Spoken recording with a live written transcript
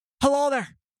Hello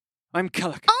there. I'm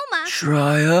Killick. Oma.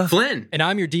 Shreya. Flynn. And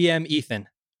I'm your DM, Ethan.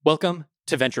 Welcome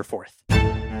to Venture Forth.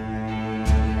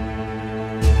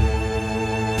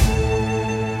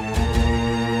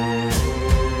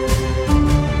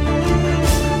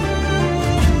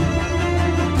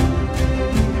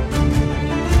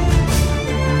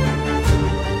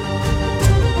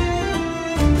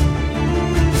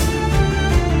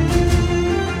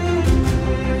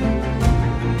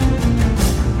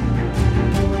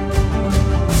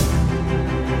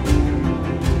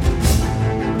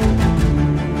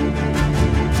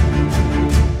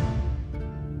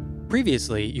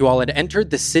 Previously, you all had entered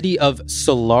the city of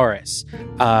Solaris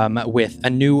with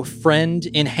a new friend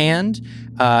in hand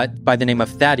by the name of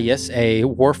Thaddeus, a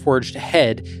Warforged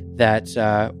head that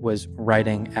was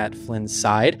riding at Flynn's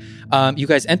side. You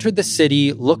guys entered the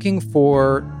city looking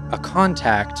for a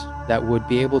contact that would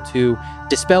be able to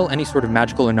dispel any sort of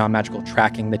magical or non-magical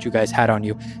tracking that you guys had on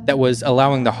you that was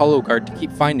allowing the Hollow Guard to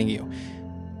keep finding you.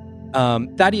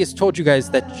 Thaddeus told you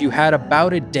guys that you had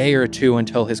about a day or two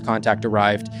until his contact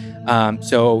arrived.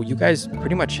 So you guys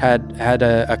pretty much had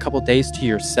a couple days to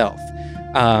yourself.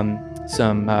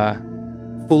 Some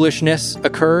foolishness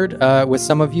occurred with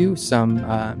some of you, some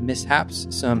mishaps,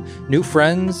 some new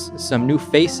friends, some new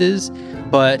faces.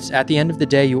 But at the end of the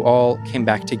day, you all came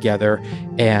back together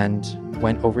and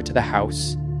went over to the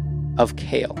house of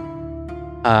Kale.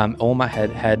 Olma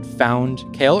had found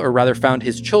Kale, or rather found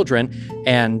his children,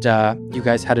 and you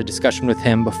guys had a discussion with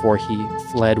him before he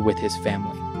fled with his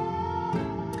family.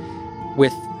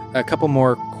 With a couple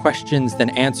more questions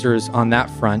than answers on that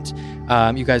front,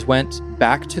 you guys went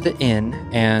back to the inn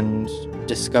and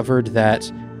discovered that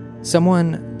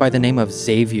someone by the name of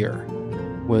Xavier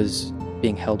was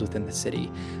being held within the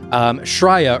city.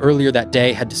 Shreya, earlier that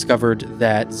day, had discovered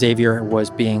that Xavier was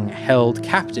being held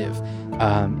captive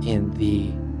in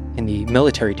the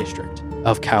military district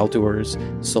of Kaldur's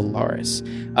Solaris.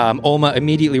 Olma,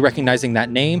 immediately recognizing that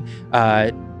name,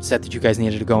 said that you guys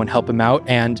needed to go and help him out,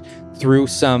 and through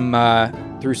some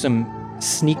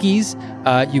sneakies,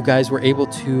 you guys were able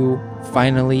to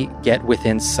finally get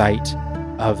within sight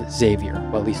of Xavier.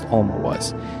 Well, at least Olma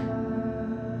was.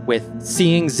 With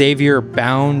seeing Xavier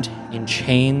bound in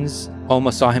chains,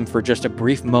 Olma saw him for just a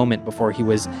brief moment before he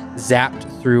was zapped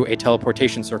through a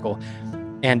teleportation circle,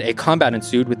 and a combat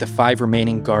ensued with the 5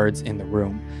 remaining guards in the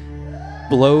room.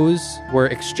 Blows were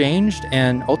exchanged,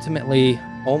 and ultimately,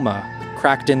 Olma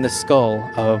cracked in the skull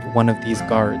of one of these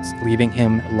guards, leaving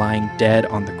him lying dead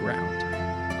on the ground.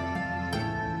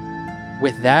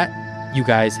 With that, you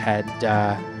guys had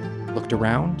looked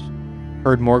around,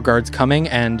 heard more guards coming,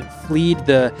 and fled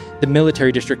the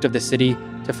military district of the city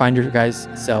to find your guys'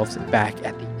 selves back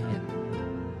at the inn.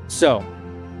 So,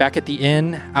 back at the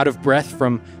inn, out of breath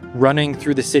from running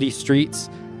through the city streets,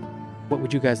 what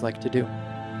would you guys like to do?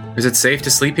 Is it safe to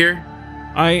sleep here?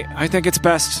 I think it's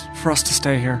best for us to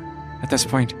stay here at this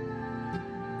point.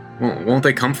 Won't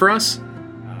they come for us?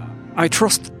 I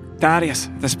trust Thaddeus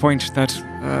at this point that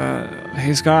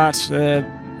he's got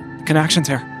connections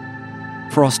here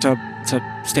for us to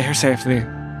stay here safely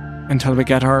until we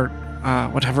get our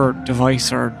whatever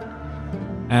device or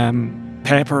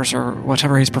papers or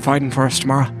whatever he's providing for us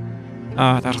tomorrow.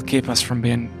 That'll keep us from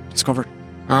being discovered.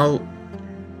 I'll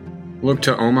look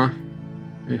to Olma.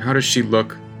 How does she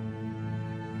look?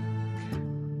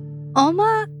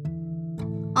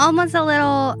 Alma's a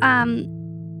little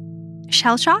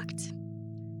shell-shocked.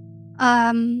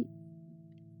 I've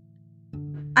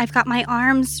got my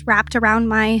arms wrapped around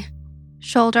my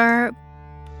shoulders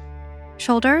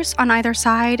on either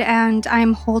side, and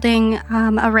I'm holding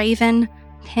a raven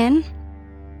pin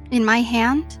in my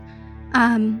hand.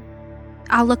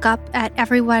 I'll look up at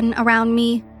everyone around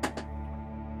me.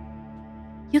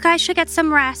 You guys should get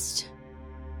some rest.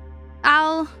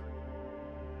 I'll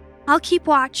keep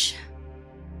watch.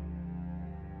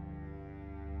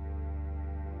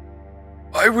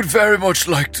 I would very much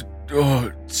like to.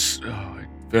 I'd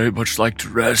very much like to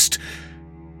rest.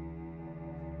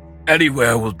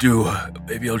 Anywhere will do.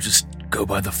 Maybe I'll just go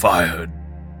by the fire and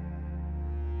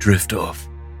drift off.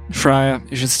 Shreya,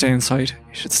 you should stay inside.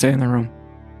 You should stay in the room.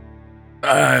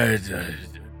 I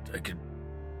could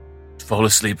fall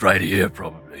asleep right here,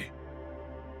 probably.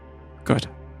 Good.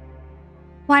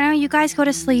 Why don't you guys go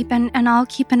to sleep and I'll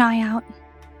keep an eye out.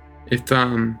 If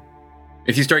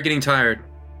you start getting tired,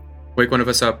 wake one of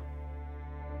us up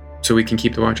so we can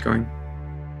keep the watch going.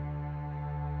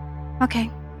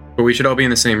 Okay. But we should all be in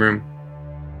the same room.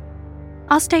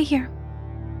 I'll stay here.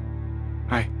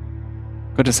 Aye.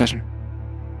 Good decision.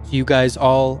 So you guys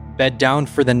all bed down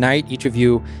for the night, each of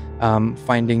you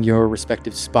finding your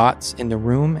respective spots in the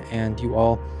room, and you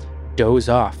all doze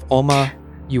off. Olma,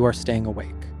 you are staying awake.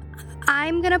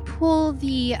 I'm gonna pull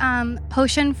the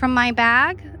potion from my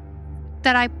bag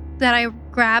that I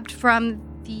grabbed from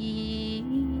the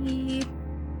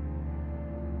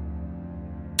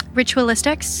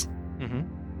ritualistics.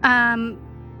 Mm-hmm.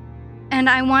 And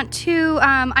I want to.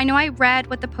 I know I read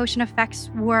what the potion effects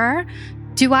were.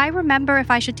 Do I remember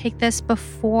if I should take this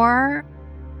before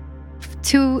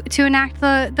to enact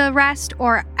the rest,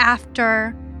 or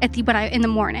after in the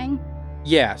morning?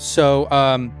 Yeah.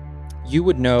 So you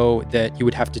would know that you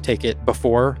would have to take it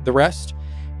before the rest,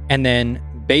 and then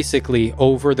basically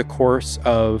over the course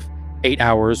of 8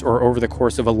 hours or over the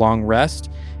course of a long rest,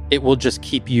 it will just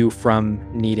keep you from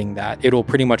needing that. It'll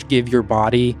pretty much give your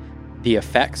body the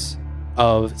effects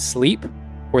of sleep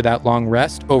or that long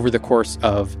rest over the course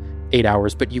of 8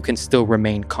 hours, but you can still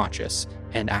remain conscious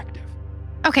and active.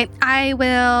 Okay, I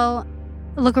will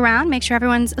look around, make sure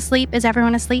everyone's asleep. Is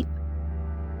everyone asleep?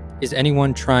 Is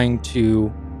anyone trying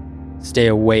to stay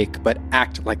awake but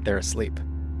act like they're asleep?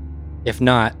 If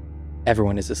not,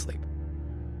 everyone is asleep.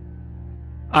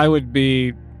 I would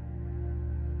be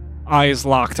eyes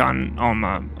locked on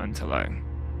Alma until I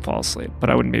fall asleep, but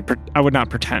I would not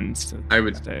pretend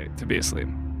to be asleep.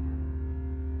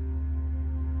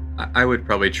 I would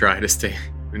probably try to stay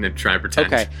and try and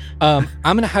pretend. Okay. I'm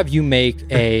going to have you make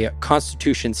a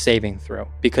Constitution saving throw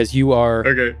because you are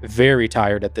very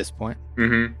tired at this point.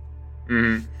 Mm-hmm.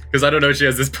 Mm-hmm. Because I don't know if she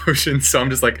has this potion, so I'm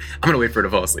just like, I'm going to wait for her to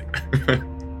fall asleep.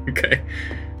 Okay.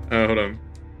 Hold on.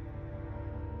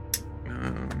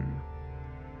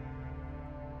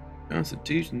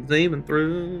 Constitution saving throw.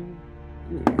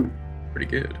 Ooh, pretty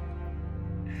good.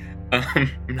 I'm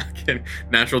not kidding.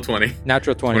 Natural 20.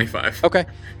 Natural 20. 25. Okay.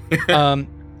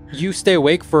 You stay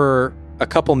awake for a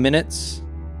couple minutes.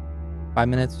 5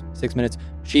 minutes, 6 minutes.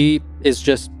 She is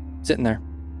just sitting there.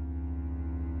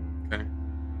 Okay.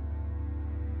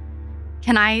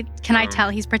 Can I tell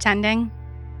he's pretending?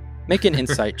 Make an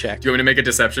insight check. Do you want me to make a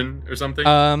deception or something?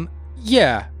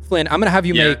 Yeah. Flynn, I'm going to have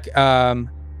you make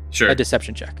sure. a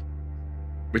deception check.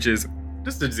 Which is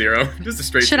just a 0. Just a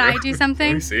straight Should 0. I do something?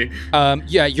 Let me see.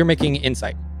 Yeah, you're making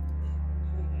insight.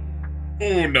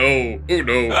 Oh no.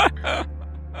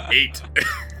 8.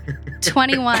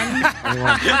 21.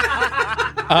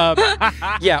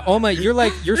 Yeah, Oma,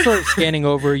 you're sort of scanning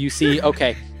over. You see,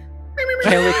 okay,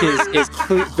 Kalik is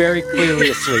very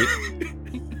clearly asleep.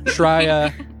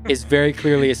 Shreya is very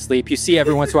clearly asleep. You see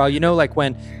every once in a while, like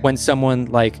when someone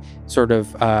like sort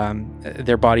of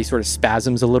their body sort of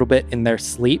spasms a little bit in their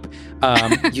sleep.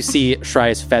 You see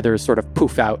Shreya's feathers sort of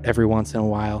poof out every once in a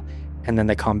while, and then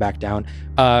they calm back down.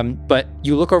 But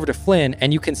you look over to Flynn,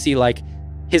 and you can see like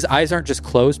his eyes aren't just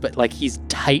closed, but like he's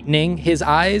tightening his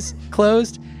eyes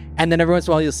closed. And then every once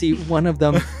in a while, you'll see one of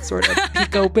them sort of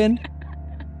peek open.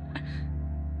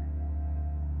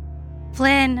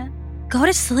 Flynn, go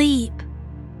to sleep.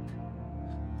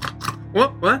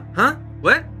 What? Huh?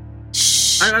 What?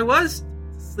 Shh. I was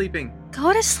sleeping.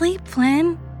 Go to sleep,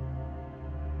 Flynn.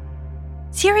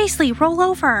 Seriously, roll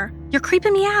over. You're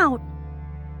creeping me out.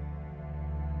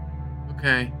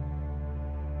 Okay.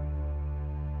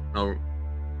 I'll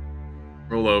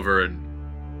roll over and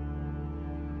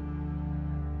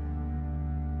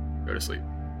go to sleep.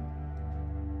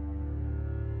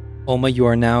 Oma, you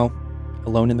are now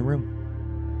alone in the room.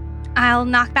 I'll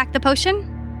knock back the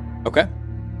potion. Okay.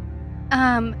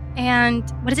 And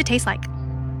what does it taste like?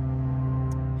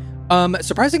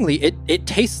 Surprisingly, it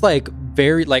tastes like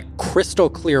very like crystal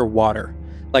clear water.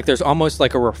 Like there's almost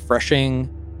like a refreshing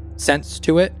sense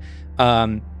to it.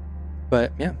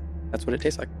 But yeah, that's what it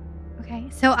tastes like. Okay,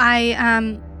 so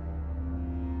I'm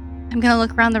gonna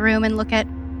look around the room and look at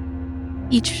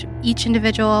each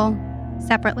individual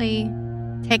separately.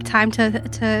 Take time to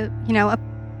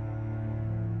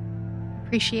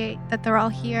appreciate that they're all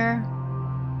here.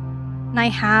 And I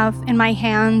have in my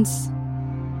hands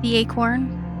the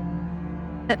acorn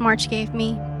that March gave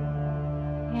me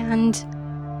and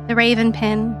the raven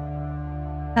pin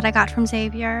that I got from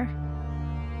Xavier.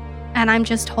 And I'm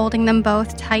just holding them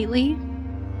both tightly,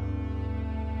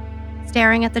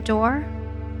 staring at the door,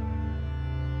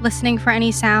 listening for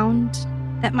any sound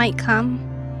that might come.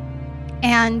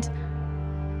 And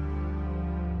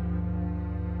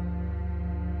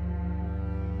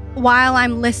while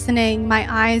I'm listening, my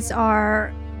eyes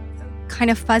are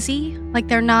kind of fuzzy, like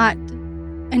they're not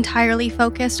entirely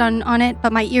focused on it,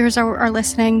 but my ears are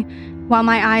listening while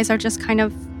my eyes are just kind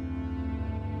of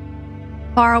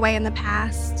far away in the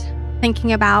past,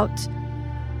 thinking about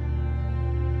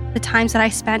the times that I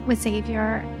spent with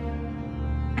Xavier,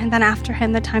 and then after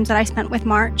him, the times that I spent with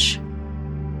March,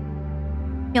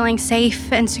 feeling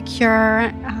safe and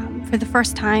secure for the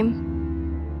first time.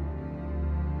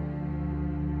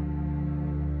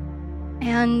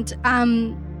 And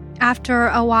after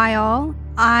a while,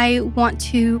 I want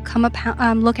to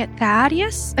look at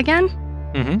Thaddeus again.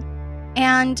 Mm-hmm.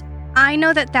 And I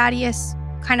know that Thaddeus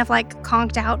kind of like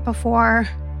conked out before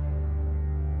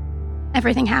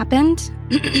everything happened.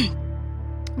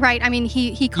 Right? I mean,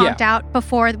 he conked out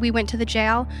before we went to the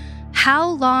jail. How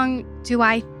long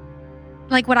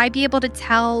would I be able to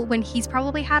tell when he's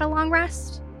probably had a long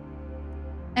rest?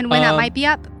 And when that might be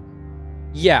up?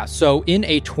 Yeah, so in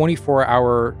a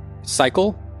 24-hour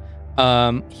cycle,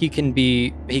 he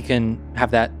can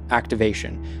have that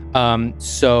activation.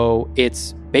 So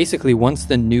it's basically once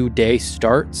the new day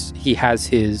starts, he has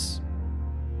his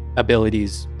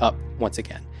abilities up once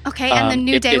again. Okay, and the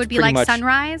new day would be like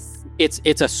sunrise?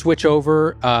 It's a switch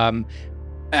over.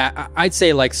 I'd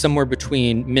say like somewhere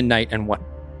between midnight and 1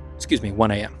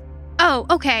 a.m. Oh,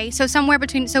 okay. So somewhere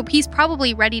between. So he's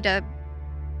probably ready to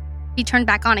be turned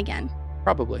back on again.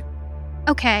 Probably.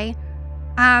 Okay.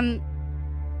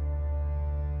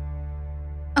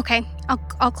 Okay,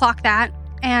 I'll clock that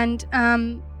and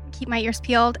keep my ears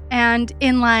peeled. And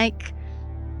in like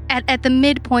at the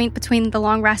midpoint between the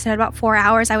long rest at about 4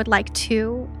 hours, I would like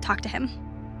to talk to him.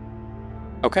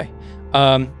 Okay.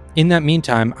 In that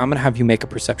meantime, I'm gonna have you make a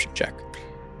perception check.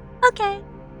 Okay.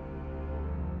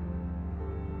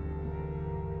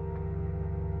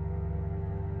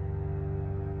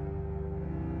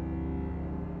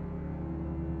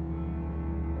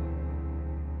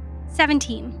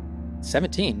 (17).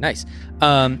 17, nice.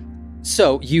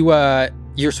 So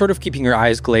you're sort of keeping your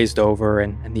eyes glazed over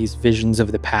and these visions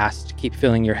of the past keep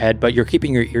filling your head, but you're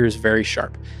keeping your ears very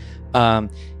sharp.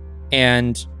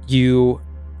 And you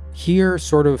hear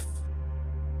sort of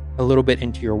a little bit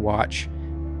into your watch,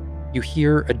 you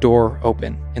hear a door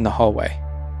open in the hallway,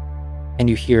 and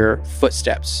you hear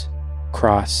footsteps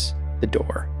cross the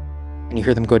door, and you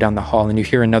hear them go down the hall, and you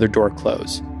hear another door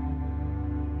close.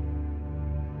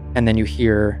 And then you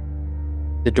hear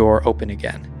the door open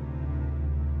again.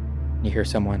 And you hear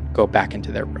someone go back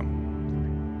into their room.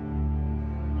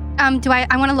 I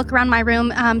want to look around my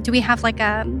room. Do we have like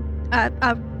a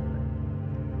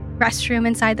restroom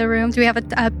inside the room? Do we have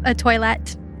a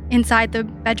toilet inside the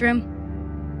bedroom?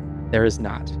 There is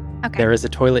not. Okay. There is a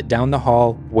toilet down the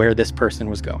hall where this person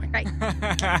was going. Right.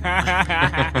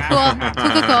 Cool.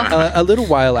 A little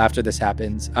while after this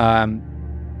happens,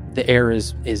 the air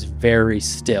is very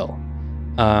still,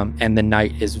 and the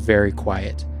night is very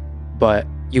quiet. But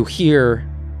you hear,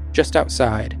 just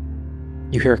outside,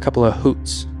 you hear a couple of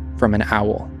hoots from an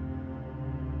owl.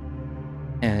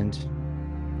 And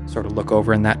sort of look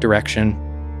over in that direction,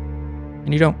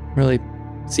 and you don't really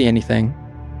see anything.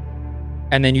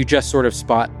 And then you just sort of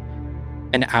spot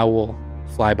an owl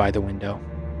fly by the window,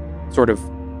 sort of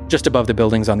just above the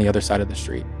buildings on the other side of the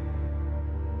street.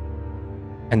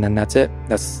 And then that's it.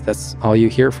 That's all you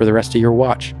hear for the rest of your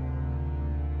watch.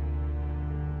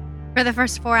 For the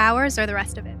first 4 hours or the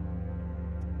rest of it?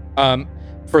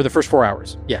 For the first 4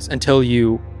 hours, yes, until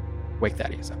you wake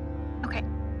Thaddeus up. Okay.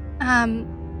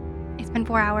 It's been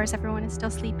 4 hours. Everyone is still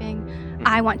sleeping.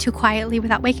 I want to quietly,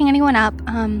 without waking anyone up,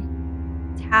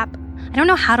 tap. I don't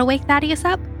know how to wake Thaddeus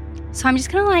up, so I'm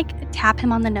just gonna tap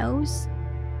him on the nose.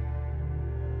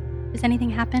 Does anything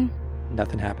happen?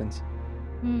 Nothing happens.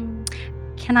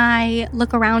 Can I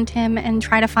look around him and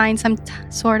try to find some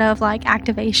sort of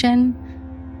activation?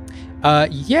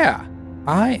 Yeah.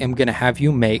 I am gonna have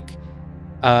you make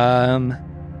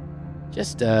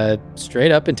just a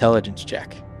straight up intelligence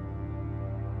check.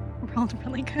 Rolled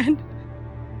really good.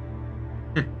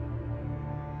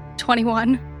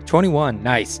 21. 21,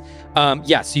 nice.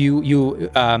 So you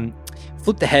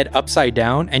flip the head upside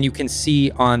down, and you can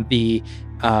see on the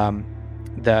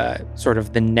sort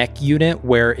of the neck unit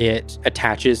where it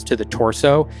attaches to the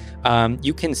torso,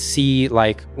 you can see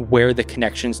where the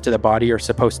connections to the body are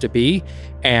supposed to be,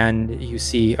 and you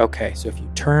see, okay, so if you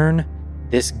turn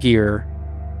this gear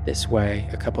this way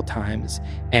a couple times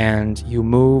and you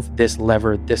move this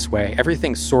lever this way,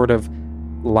 everything sort of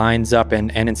lines up,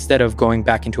 and instead of going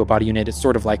back into a body unit, it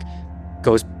sort of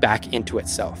goes back into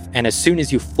itself. And as soon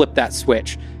as you flip that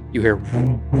switch, you hear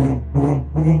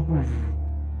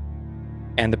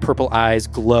and the purple eyes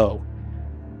glow,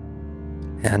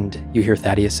 and you hear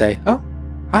Thaddeus say, "Oh,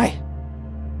 hi."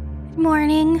 Good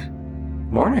morning.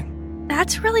 Morning.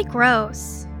 That's really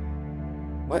gross.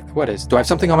 What is? Do I have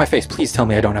something on my face? Please tell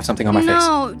me I don't have something on my face.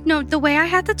 No, the way I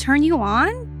had to turn you on,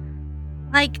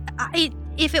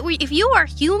 if you were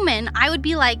human, I would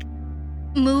be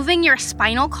moving your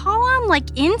spinal column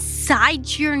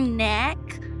inside your neck.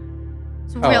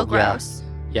 It's real gross.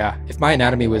 Yeah. If my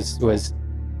anatomy was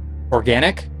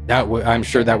organic, I'm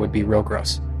sure that would be real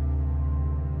gross.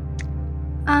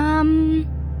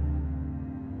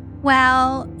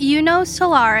 Well, you know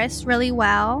Solaris really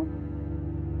well,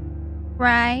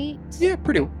 right? Yeah,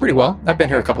 pretty well. I've been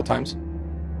here a couple times.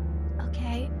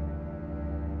 Okay.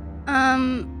 I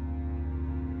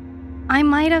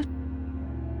might have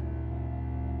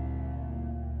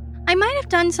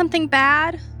done something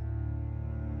bad.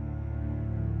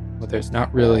 Well, there's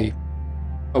not really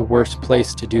a worse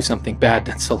place to do something bad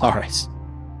than Solaris.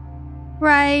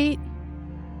 Right.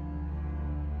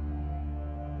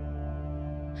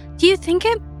 Do you think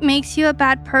it makes you a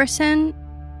bad person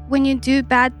when you do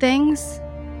bad things?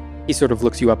 He sort of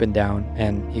looks you up and down,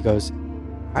 and he goes,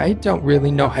 I don't really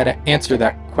know how to answer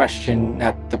that question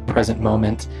at the present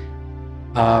moment.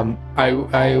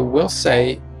 I will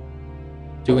say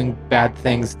doing bad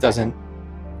things doesn't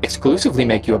exclusively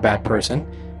make you a bad person.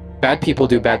 Bad people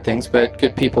do bad things, but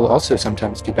good people also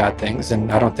sometimes do bad things,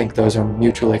 and I don't think those are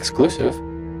mutually exclusive.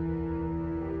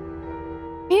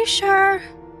 Are you sure?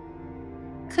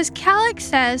 Because Calyx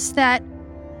says that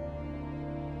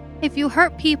if you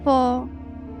hurt people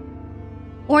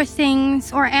or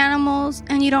things or animals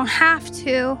and you don't have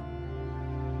to,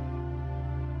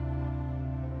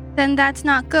 then that's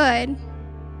not good.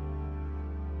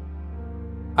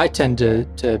 I tend to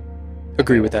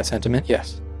agree with that sentiment,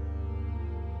 yes.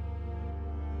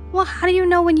 Well, how do you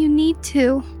know when you need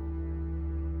to?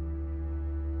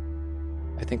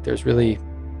 I think there's really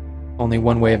only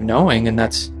one way of knowing, and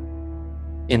that's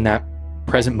in that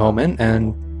present moment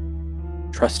and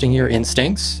trusting your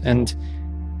instincts. And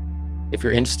if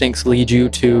your instincts lead you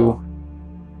to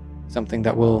something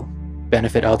that will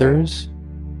benefit others,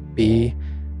 be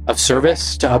of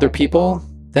service to other people,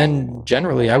 then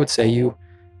generally I would say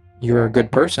you're a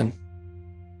good person.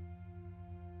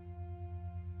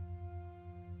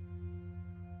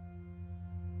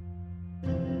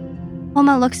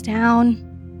 Oma looks down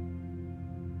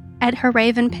at her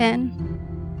raven pin,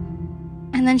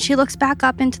 and then she looks back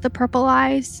up into the purple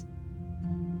eyes.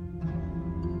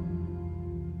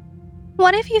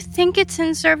 What if you think it's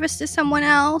in service to someone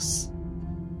else?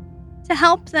 To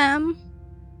help them?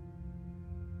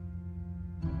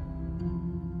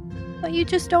 But you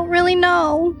just don't really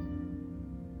know.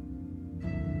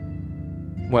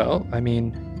 Well, I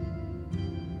mean,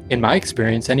 in my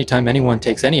experience, anytime anyone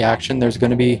takes any action, there's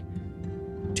going to be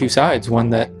two sides. One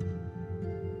that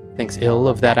thinks ill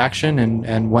of that action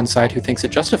and one side who thinks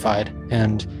it justified.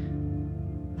 And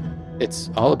it's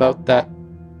all about that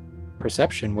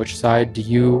perception. Which side do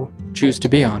you choose to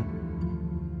be on?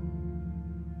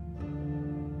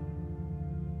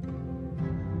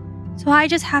 So I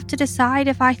just have to decide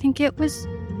if I think it was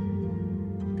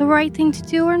the right thing to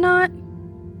do or not?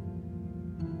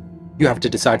 You have to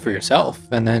decide for yourself,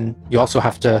 and then you also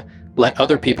have to let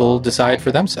other people decide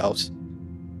for themselves.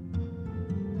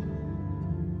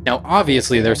 Now,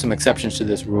 obviously, there's some exceptions to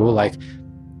this rule, like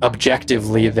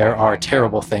objectively there are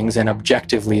terrible things and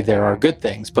objectively there are good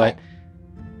things, but,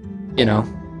 you know,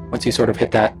 once you sort of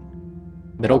hit that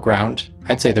middle ground,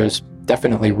 I'd say there's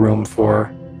definitely room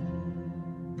for,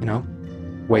 you know,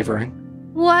 wavering.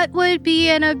 What would be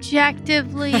an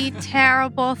objectively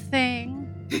terrible thing?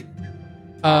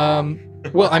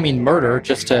 Well, I mean, murder,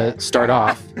 just to start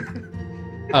off.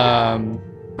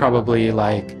 Probably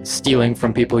like stealing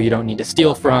from people you don't need to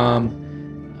steal from.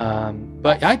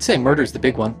 But I'd say murder's the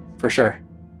big one, for sure.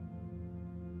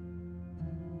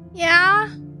 Yeah?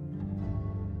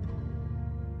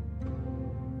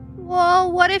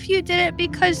 Well, what if you did it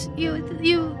because you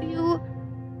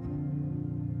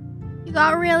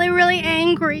got really, really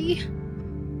angry?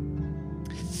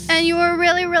 And you were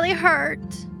really, really hurt?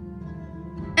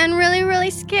 And really, really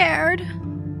scared?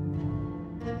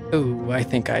 Oh, I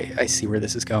think I see where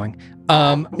this is going.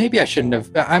 Maybe I shouldn't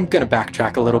have. I'm going to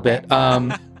backtrack a little bit.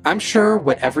 I'm sure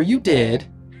whatever you did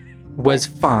was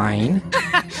fine.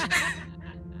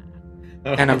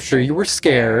 And I'm sure you were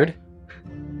scared.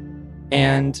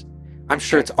 And I'm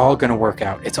sure it's all going to work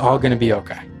out. It's all going to be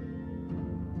okay.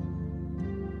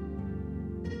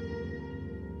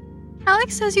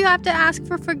 Alex says you have to ask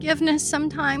for forgiveness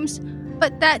sometimes,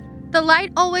 but that the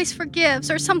light always forgives,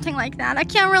 or something like that. I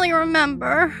can't really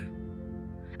remember.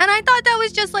 And I thought that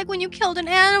was just like when you killed an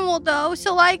animal, though.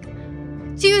 So, like,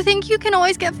 do you think you can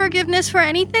always get forgiveness for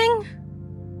anything?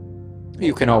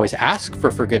 You can always ask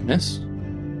for forgiveness.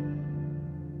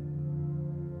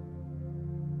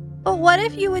 But what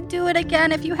if you would do it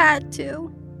again if you had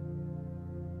to?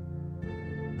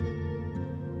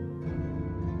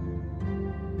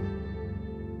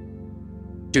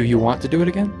 Do you want to do it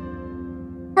again?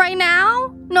 Right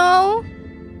now? No.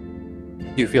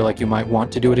 Do you feel like you might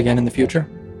want to do it again in the future?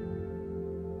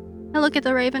 I look at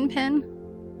the raven pin.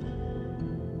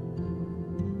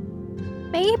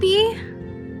 Maybe.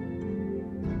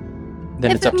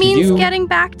 Then if it's up it to means you. getting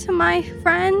back to my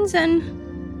friends and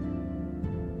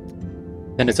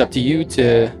Then it's up to you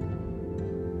to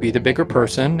be the bigger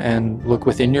person and look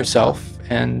within yourself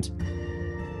and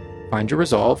find your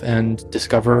resolve and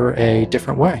discover a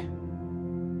different way.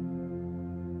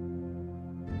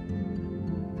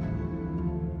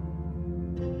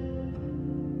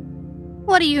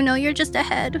 what do you know? You're just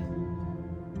ahead.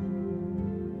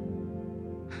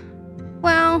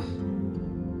 Well,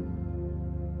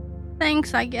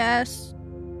 thanks, I guess.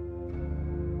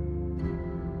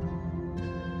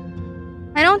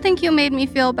 I don't think you made me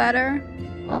feel better.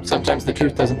 Well, sometimes the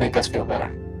truth doesn't make us feel better.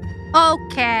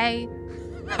 Okay.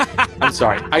 I'm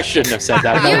sorry. I shouldn't have said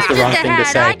that. That You're was the just wrong thing to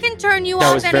ahead. I say. can turn you That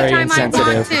off was very anytime I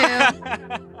want insensitive.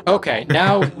 to. Okay,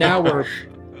 now we're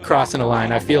crossing a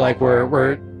line. I feel like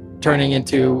we're turning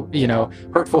into,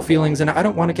 hurtful feelings, and I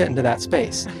don't want to get into that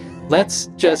space. Let's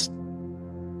just.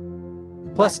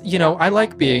 Plus, I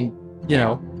like being,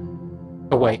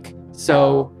 awake.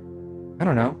 So, I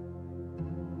don't know.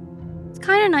 It's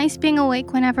kind of nice being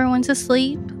awake when everyone's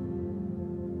asleep.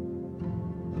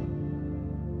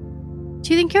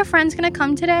 Do you think your friend's gonna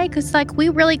come today? Because, we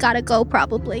really gotta go,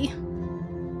 probably.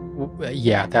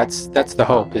 Yeah, that's the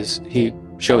hope, is he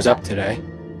shows up today.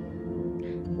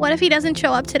 What if he doesn't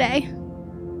show up today?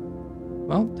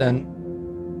 Well, then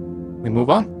we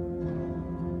move on.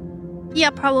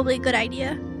 Yeah, probably a good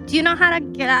idea. Do you know how to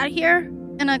get out of here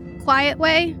in a quiet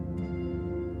way?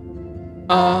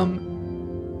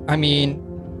 I mean,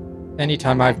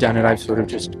 anytime I've done it, I've sort of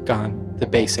just gone the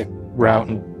basic route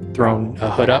and thrown a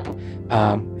hood up,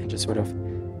 and just sort of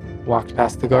walked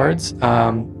past the guards.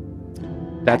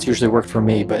 That's usually worked for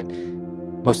me, but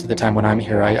most of the time when I'm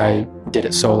here, I did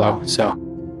it solo, so.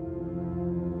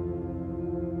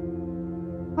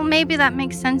 Well, maybe that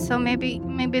makes sense, so maybe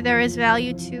there is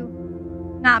value to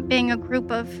not being a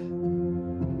group of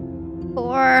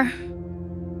 4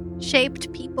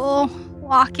 shaped people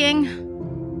walking.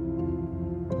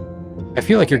 I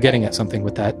feel like you're getting at something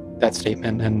with that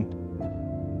statement, and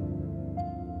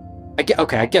I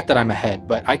get that I'm ahead,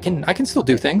 but I can still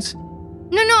do things.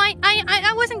 No,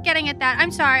 I wasn't getting at that.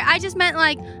 I'm sorry. I just meant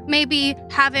maybe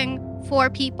having 4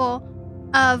 people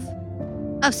of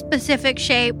a specific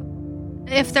shape,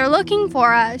 if they're looking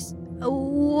for us,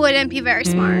 wouldn't be very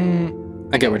smart.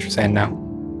 I get what you're saying now.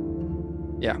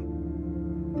 Yeah.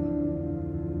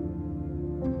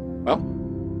 Well,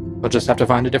 we'll just have to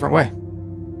find a different way.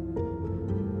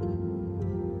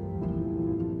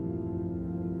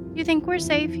 You think we're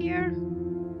safe here?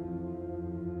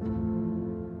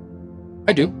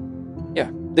 I do.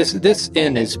 Yeah. This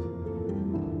inn is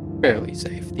fairly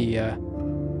safe. The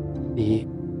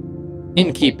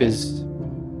innkeep is,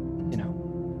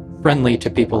 friendly to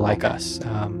people like us.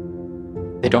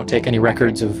 They don't take any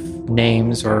records of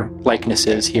names or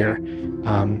likenesses here.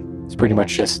 It's pretty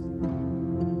much just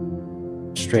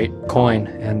straight coin,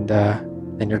 and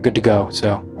then you're good to go.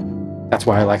 So that's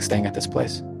why I like staying at this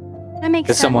place. That makes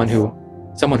Because sense.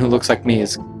 someone who looks like me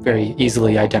is very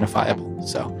easily identifiable.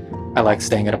 So I like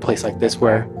staying at a place like this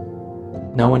where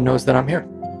no one knows that I'm here.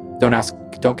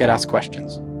 Don't get asked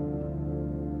questions.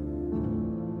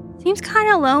 Seems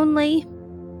kind of lonely.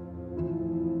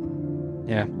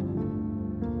 Yeah.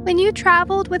 When you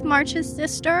traveled with March's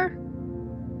sister,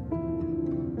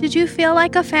 did you feel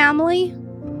like a family?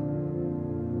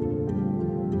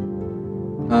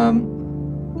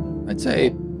 I'd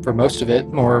say for most of it,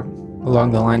 more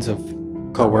along the lines of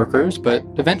co-workers, but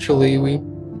eventually we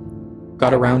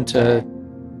got around to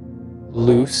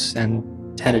loose and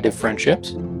tentative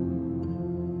friendships.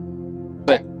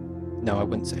 But no, I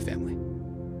wouldn't say family.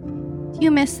 Do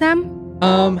you miss them?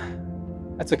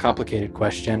 That's a complicated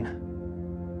question.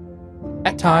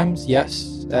 At times,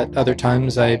 yes. At other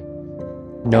times, I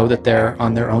know that they're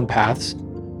on their own paths.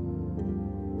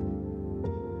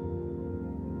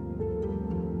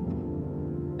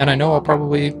 And I know I'll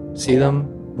probably see them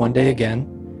one day again,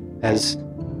 as,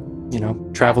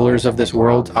 travelers of this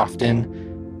world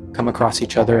often come across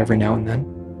each other every now and then.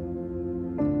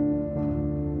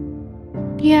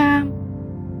 Yeah.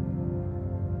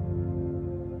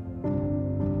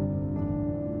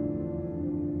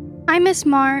 I miss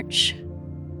March.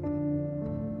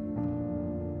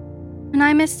 And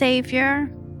I miss Xavier.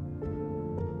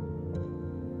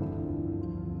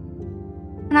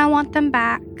 And I want them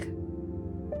back.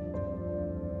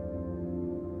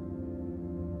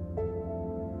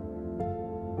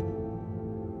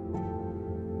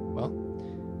 Well,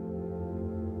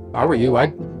 if I were you,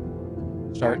 I'd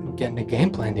start getting a game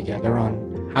plan together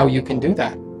on how you can do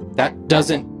that. That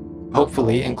doesn't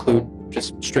hopefully include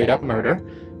just straight up murder,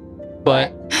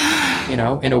 but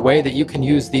in a way that you can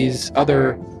use these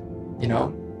other,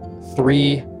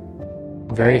 3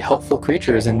 very helpful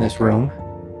creatures in this room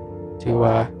to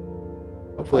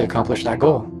hopefully accomplish that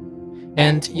goal.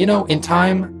 And, in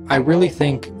time, I really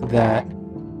think that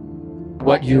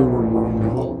what you...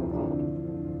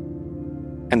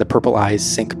 And the purple eyes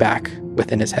sink back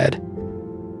within his head.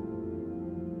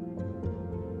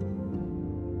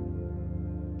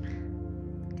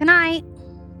 Good night.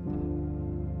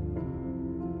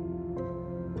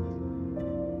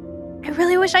 I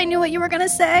really wish I knew what you were gonna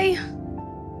say.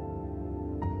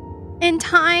 In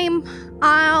time,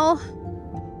 I'll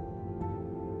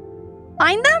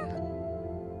find them?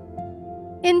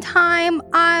 In time,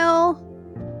 I'll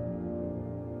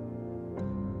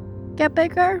get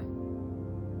bigger?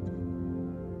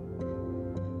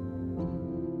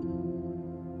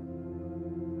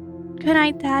 Good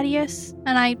night, Thaddeus.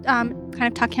 And I kind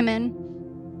of tuck him in.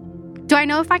 Do I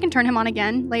know if I can turn him on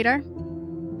again later?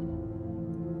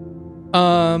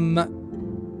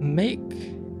 Make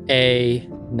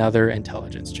another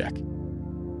intelligence check.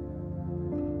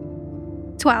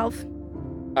 12.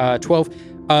 12.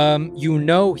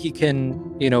 He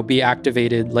can, be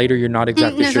activated later. You're not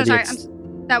exactly sure. Sorry.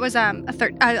 That was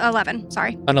 11.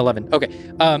 Sorry. An 11. Okay.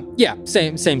 Yeah,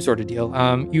 same sort of deal.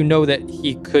 You know that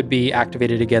he could be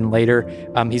activated again later.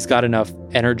 He's got enough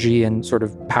energy and sort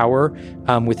of power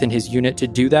within his unit to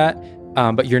do that.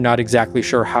 But you're not exactly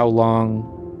sure how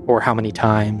long or how many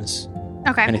times.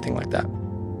 Okay. Anything like that.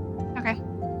 Okay.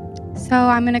 So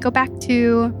I'm going to go back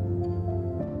to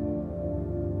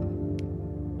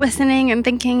listening and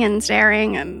thinking and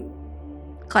staring and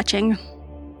clutching.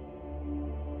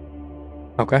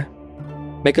 Okay.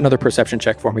 Make another perception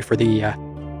check for me for the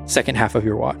second half of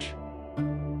your watch.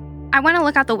 I want to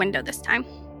look out the window this time.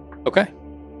 Okay.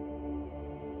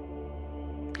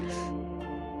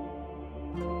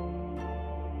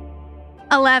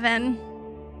 $11.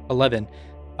 11.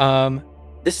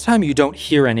 This time you don't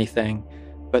hear anything,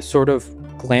 but sort of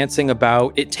glancing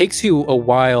about. It takes you a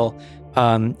while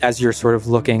as you're sort of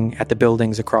looking at the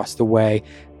buildings across the way.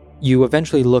 You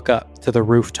eventually look up to the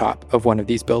rooftop of one of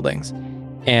these buildings,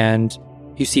 and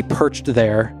you see perched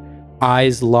there,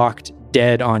 eyes locked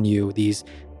dead on you, these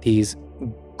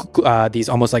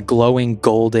almost like glowing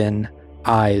golden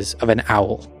eyes of an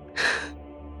owl.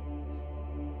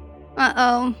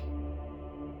 Uh-oh.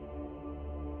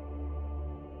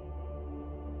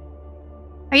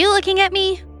 Are you looking at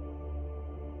me?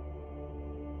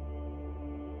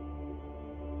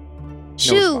 No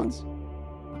Shoo. response.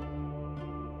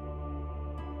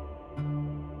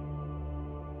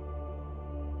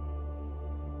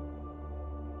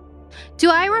 Do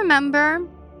I remember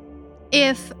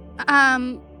if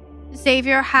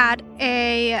Xavier had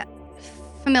a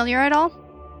familiar at all?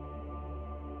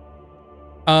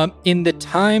 In the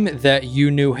time that you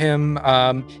knew him,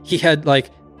 he had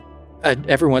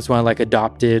every once in a while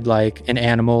adopted an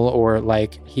animal, or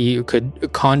he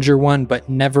could conjure one, but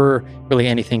never really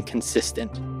anything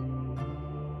consistent.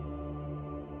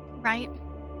 Right.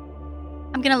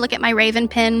 I'm gonna look at my raven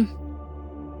pin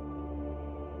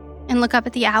and look up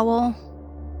at the owl.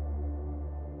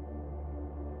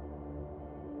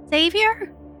 Xavier?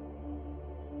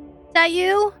 Is that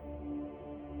you?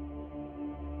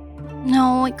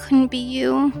 No, it couldn't be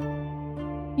you.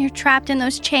 You're trapped in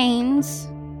those chains.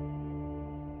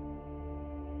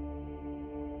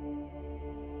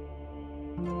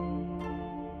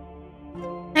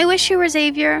 I wish you were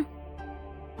Xavier.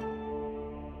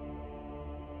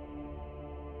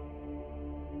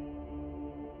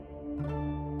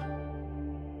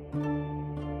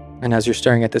 And as you're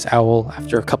staring at this owl,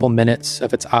 after a couple minutes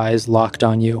of its eyes locked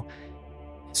on you,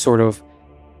 it sort of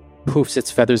poofs its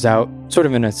feathers out, sort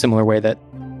of in a similar way that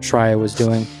Shreya was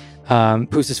doing.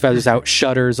 Poofs its feathers out,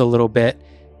 shudders a little bit,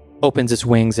 opens its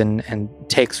wings, and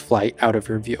takes flight out of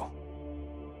your view.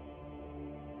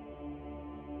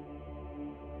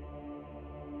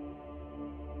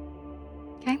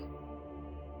 Okay.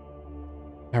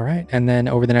 All right. And then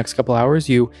over the next couple hours,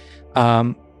 you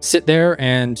sit there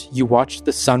and you watch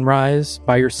the sunrise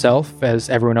by yourself as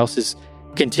everyone else is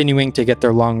continuing to get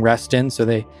their long rest in, so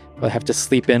they have to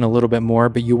sleep in a little bit more,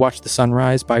 but you watch the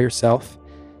sunrise by yourself.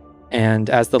 And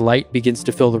as the light begins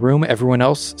to fill the room, everyone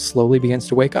else slowly begins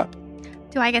to wake up.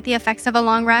 Do I get the effects of a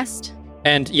long rest?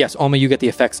 And yes, Alma, you get the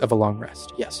effects of a long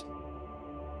rest. Yes.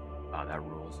 Oh, that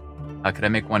rules. Could I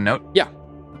make one note? Yeah.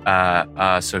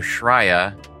 So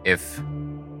Shreya, if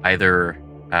either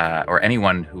or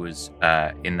anyone who was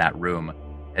in that room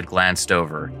had glanced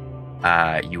over,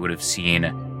 you would have seen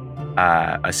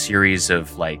a series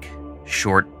of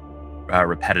short,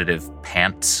 repetitive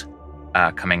pants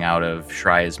coming out of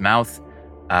Shreya's mouth,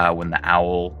 when the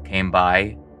owl came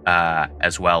by,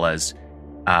 as well as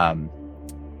kind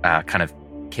of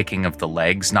kicking of the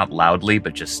legs, not loudly,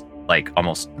 but just like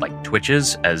almost like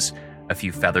twitches as a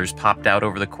few feathers popped out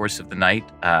over the course of the night.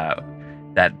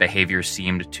 That behavior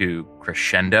seemed to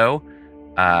crescendo,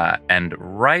 and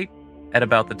right at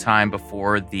about the time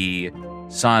before the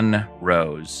sun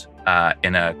rose,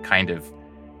 in a kind of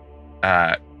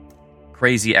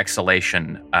crazy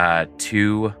exhalation,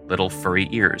 2 little furry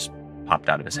ears popped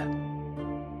out of his head.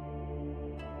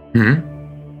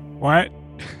 What?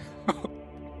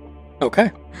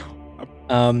 Okay.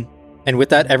 And with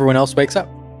that, everyone else wakes up.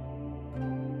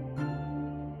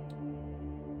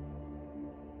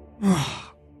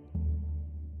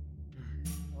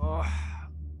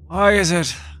 Why is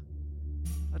it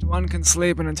that one can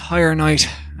sleep an entire night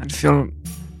and feel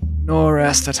no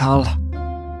rest at all?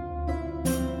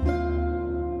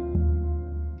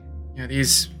 Yeah,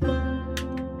 these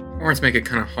horns make it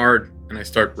kind of hard, and I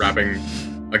start wrapping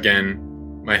again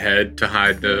my head to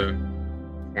hide the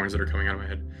horns that are coming out of my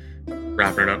head.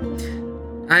 Wrapping it up.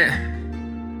 I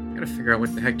gotta figure out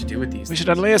what the heck to do with these. We should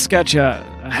at least get you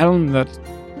a helm that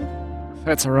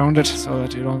fits around it so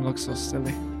that you don't look so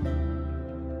silly.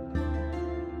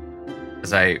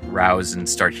 As I rouse and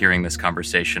start hearing this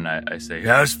conversation, I say,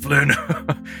 Yes, Flynn.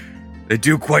 They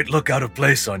do quite look out of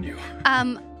place on you.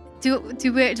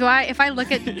 Do I? If I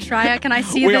look at Shreya, can I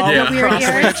see We the all weird cross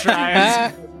the ears?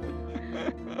 trials.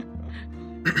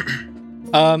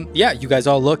 Yeah, you guys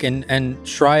all look, and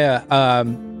Shreya,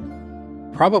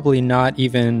 probably not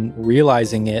even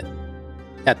realizing it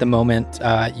at the moment,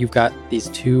 you've got these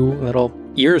 2 little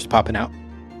ears popping out.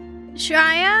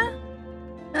 Shreya,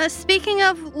 speaking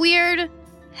of weird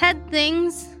head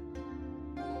things,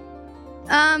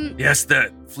 Yes, the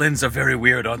Flynns are very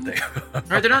weird, aren't they?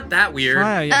 Alright, they're not that weird.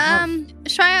 Shreya, you have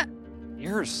Shreya,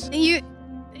 ears. you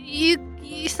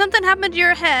something happened to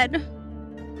your head.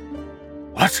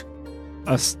 What?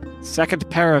 A second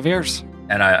pair of ears.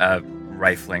 and I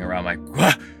rifling around like,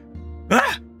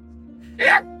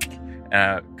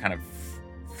 kind of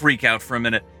freak out for a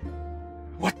minute.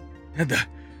 What? And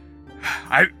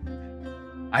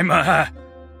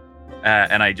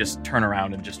I just turn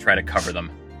around and just try to cover them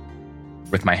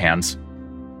with my hands.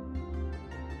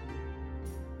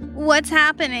 What's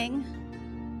happening?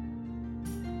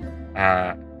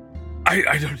 I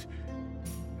don't.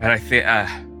 And I think I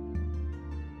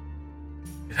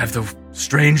have the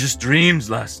strangest dreams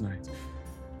last night.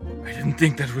 I didn't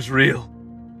think that was real.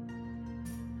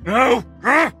 No.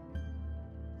 I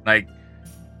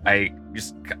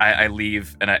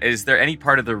leave. And is there any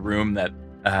part of the room that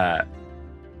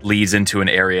leads into an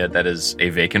area that is a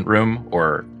vacant room,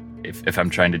 or if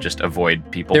I'm trying to just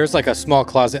avoid people? There's like a small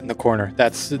closet in the corner.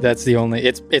 That's the only.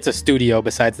 It's a studio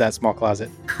besides that small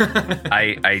closet.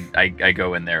 I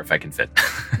go in there if I can fit.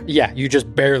 Yeah, you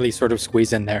just barely sort of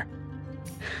squeeze in there.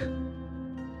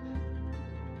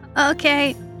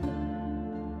 Okay.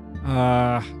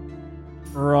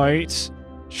 Right.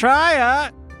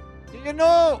 Shreya, do you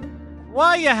know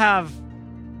why you have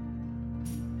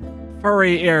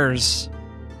furry ears?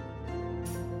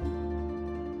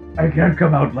 I can't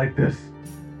come out like this.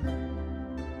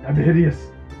 I'm hideous.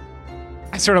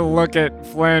 I sort of look at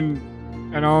Flynn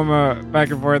and Alma back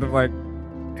and forth of like,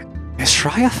 is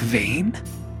Shreya vain?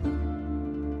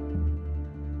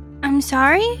 I'm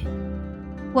sorry?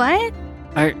 What?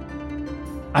 I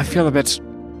feel a bit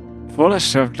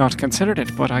foolish to have not considered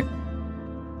it, but do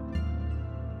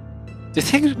you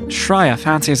think Shreya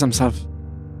fancies himself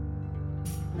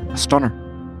a stunner?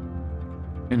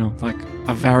 You know, like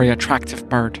a very attractive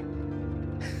bird.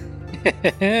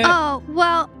 Oh,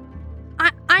 well,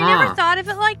 I never thought of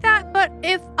it like that, but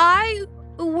if I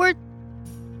were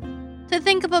to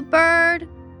think of a bird,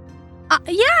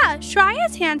 yeah,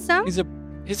 Shreya's handsome. He's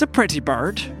a pretty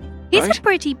bird. He's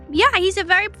right? he's a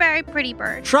very, very pretty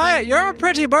bird. Shreya, you're a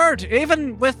pretty bird.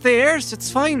 Even with the ears, it's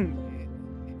fine.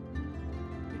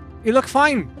 You look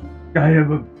fine. I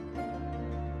have a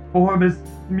form is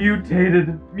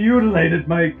mutilated,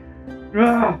 Mike. It's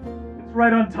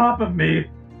right on top of me.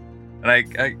 And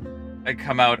I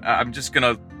come out. I'm just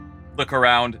gonna look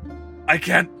around. I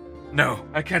can't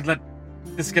let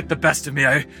this get the best of me.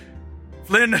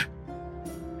 Flynn,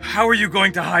 how are you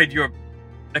going to hide your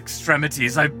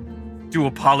extremities? I do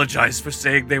apologize for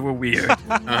saying they were weird.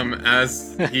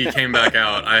 As he came back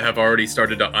out, I have already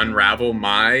started to unravel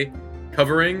my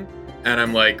covering, and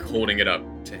I'm like holding it up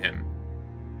to him.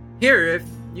 Here, if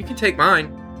you can take mine,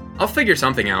 I'll figure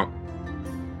something out.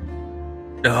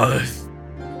 Oh,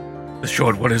 the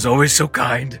short one is always so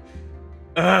kind.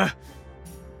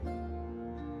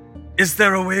 Is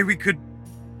there a way we could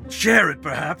share it,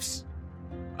 perhaps?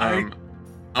 I'll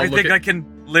I look think at- I can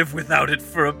live without it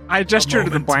for a I gesture to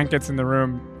the moment. blankets in the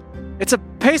room. It's a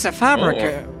piece of fabric.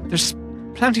 Oh. There's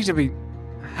plenty to be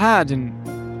had in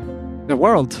the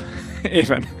world,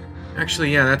 even.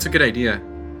 Actually, yeah, that's a good idea.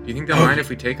 Do you think they'll mind if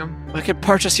we take them? I could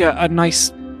purchase you a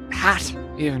nice hat,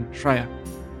 even, Shreya.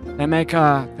 They make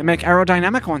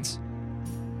aerodynamic ones.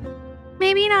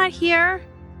 Maybe not here.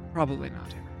 Probably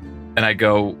not. And I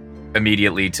go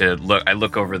immediately to look. I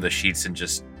look over the sheets and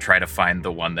just try to find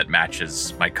the one that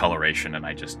matches my coloration, and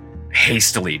I just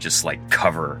hastily just like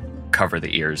cover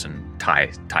the ears and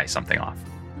tie something off.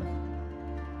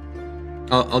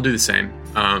 I'll do the same.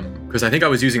 Because I think I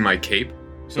was using my cape,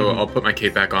 so Mhm. I'll put my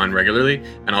cape back on regularly,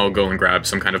 and I'll go and grab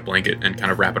some kind of blanket and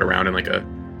kind of wrap it around in like a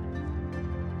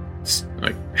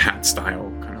hat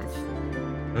style kind of.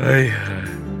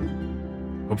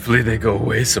 Hopefully they go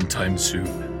away sometime soon.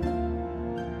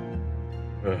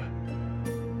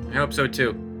 I hope so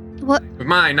too. What But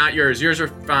mine, not yours. Yours are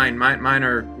fine. Mine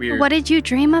are weird. What did you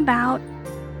dream about?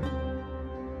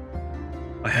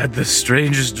 I had the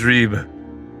strangest dream.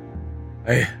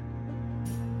 I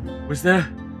was there.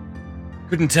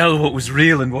 Couldn't tell what was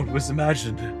real and what was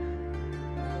imagined.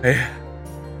 I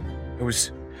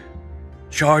was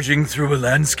charging through a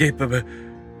landscape of a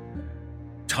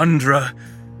tundra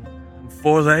on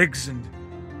 4 legs, and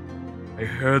I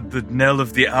heard the knell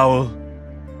of the owl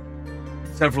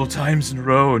several times in a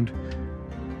row, and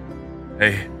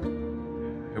I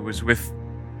was with,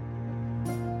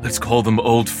 let's call them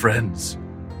old friends,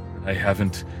 that I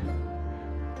haven't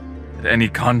had any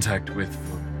contact with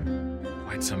for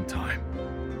quite some time.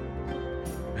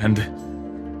 And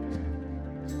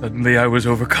suddenly I was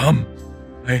overcome.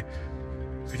 I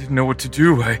didn't know what to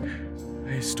do. I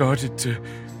started to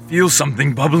feel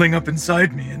something bubbling up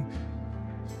inside me, and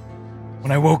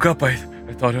when I woke up, I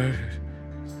thought I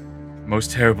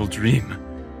most terrible dream.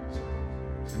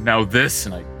 And now this,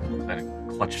 and I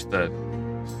clutched the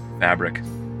fabric.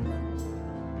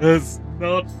 That's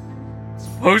not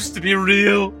supposed to be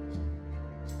real.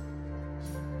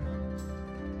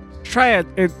 Shreya,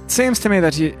 it seems to me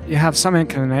that you have some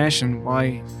inclination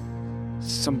why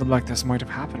something like this might have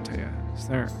happened to you.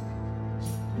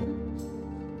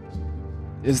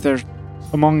 Is there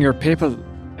among your people,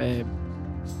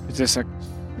 is this a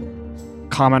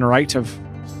common rite of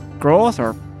growth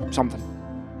or something?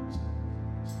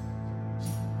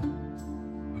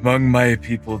 Among my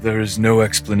people, there is no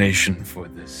explanation for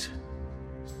this.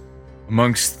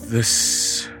 Amongst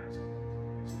this,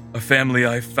 a family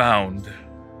I found,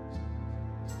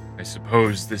 I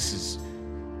suppose this is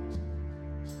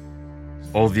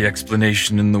all the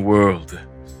explanation in the world.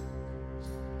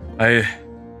 I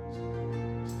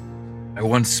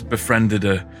once befriended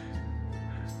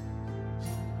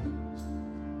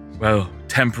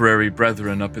temporary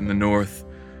brethren up in the north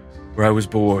where I was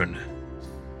born.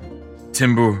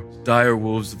 Timber dire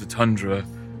wolves of the tundra.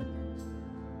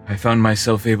 I found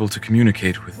myself able to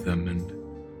communicate with them, and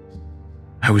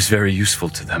I was very useful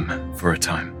to them for a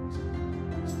time.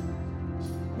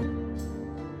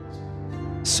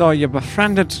 So you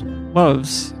befriended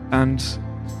wolves, and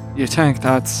you think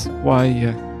that's why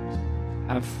you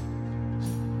have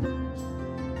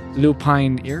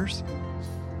lupine ears?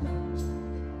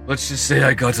 Let's just say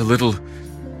I got a little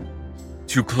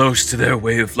too close to their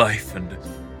way of life, and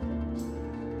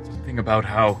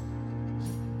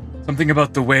something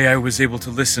about the way I was able to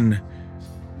listen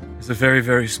as a very,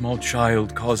 very small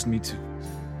child caused me to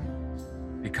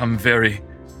become very,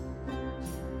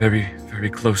 very, very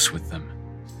close with them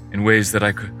in ways that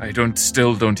I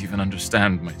still don't even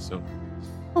understand myself.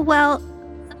 Well,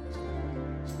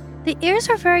 the ears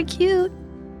are very cute.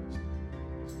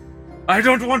 I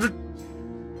don't want to.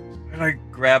 And I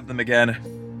grab them again.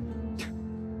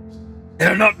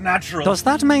 They're not natural. Does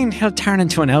that mean he'll turn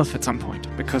into an elf at some point?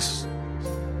 Because,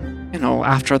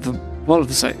 after the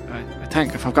wolves, I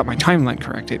think, if I've got my timeline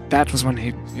correct, that was when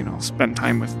he, spent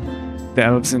time with the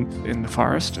elves in the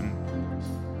forest. And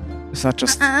is that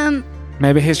just...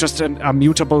 Maybe he's just a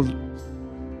mutable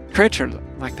creature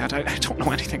like that. I don't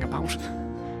know anything about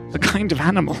the kind of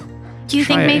animal. Do you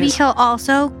think Shreya maybe is. he'll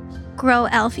also grow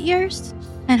elf ears?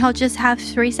 And he'll just have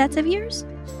 3 sets of ears?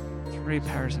 3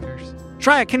 pairs of ears.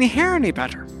 Shreya, can you hear any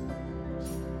better?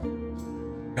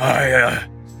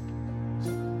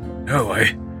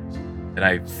 And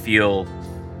I feel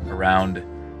around.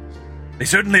 They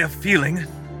certainly have feeling,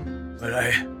 but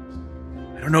I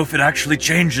don't know if it actually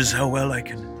changes how well I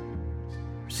can.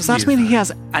 Does that mean he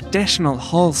has additional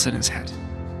holes in his head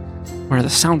where the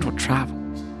sound would travel?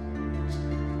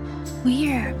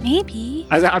 Weird, maybe.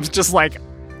 I'm just like,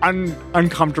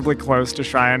 uncomfortably close to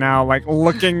Shia now, like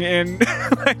looking in,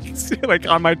 like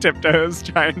on my tiptoes,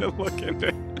 trying to look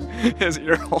into his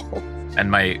ear hole.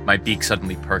 And my beak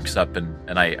suddenly perks up,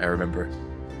 and I remember.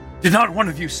 Did not one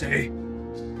of you say,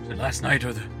 was it last night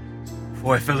or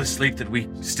before I fell asleep, that we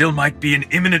still might be in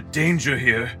imminent danger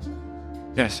here?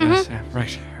 Yes,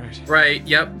 right. Right,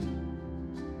 yep.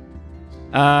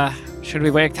 Should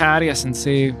we wake Thaddeus and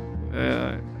see,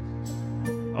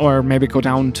 or maybe go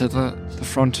down to the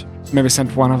front, maybe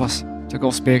send one of us to go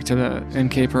speak to the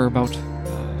innkeeper about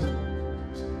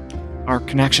our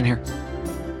connection here.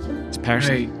 It's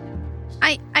Percy.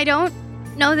 I don't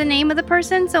know the name of the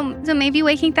person, so maybe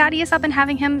waking Thaddeus up and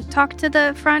having him talk to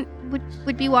the front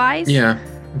would be wise. Yeah,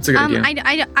 that's a good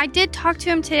idea. I did talk to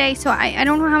him today, so I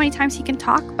don't know how many times he can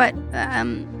talk, but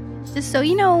just so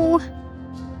you know.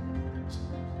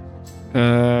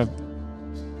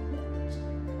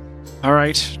 All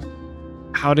right.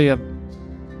 How do you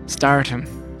start him?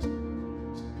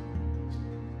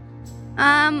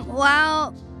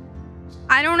 Well,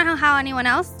 I don't know how anyone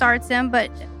else starts him,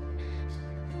 but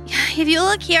if you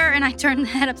look here, and I turn the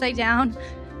head upside down,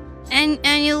 and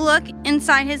you look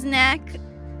inside his neck,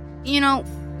 you know,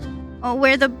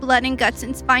 where the blood and guts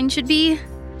and spine should be,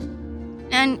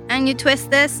 and you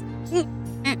twist this,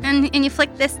 and you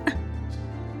flick this,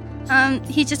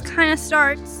 he just kind of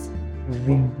starts.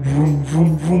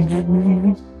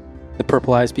 The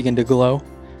purple eyes begin to glow.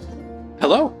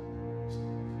 Hello.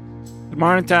 Good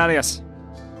morning, Thaddeus.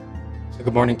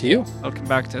 Good morning to you. Welcome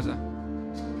back to the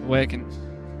Awaken.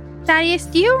 Thaddeus,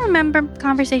 do you remember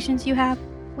conversations you have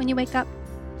when you wake up?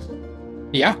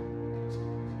 Yeah.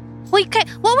 Well,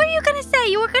 what were you gonna say?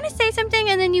 You were gonna say something,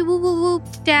 and then you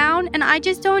whooped down, and I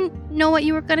just don't know what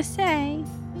you were gonna say.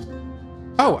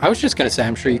 Oh, I was just going to say,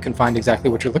 I'm sure you can find exactly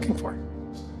what you're looking for.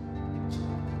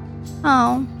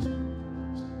 Oh.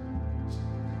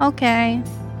 Okay.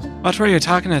 What were you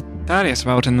talking to Thaddeus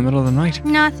about in the middle of the night?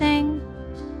 Nothing.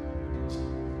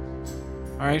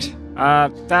 All right.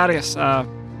 Thaddeus,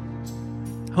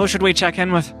 who should we check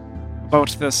in with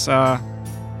about this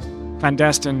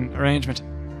clandestine arrangement?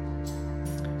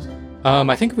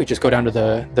 I think if we just go down to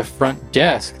the front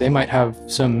desk, they might have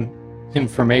some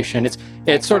information.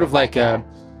 It's sort of like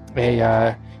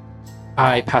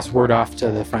I pass word off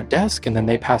to the front desk, and then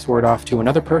they pass word off to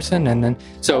another person, and then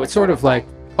so it's sort of like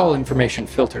all information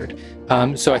filtered.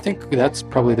 So I think that's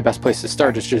probably the best place to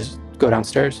start. Is just go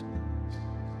downstairs.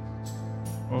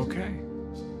 Okay.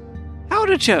 How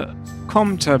did you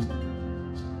come to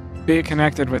be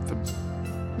connected with the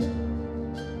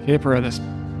keeper of this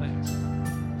place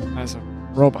as a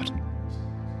robot?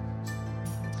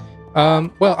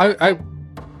 Well, I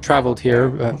traveled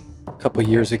here a couple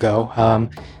years ago,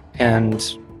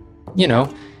 and, you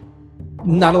know,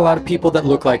 not a lot of people that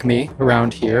look like me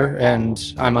around here,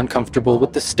 and I'm uncomfortable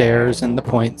with the stares and the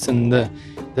points and the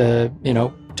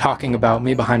talking about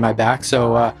me behind my back,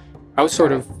 so I was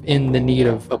sort of in the need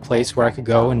of a place where I could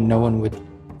go and no one would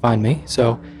find me,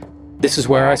 so this is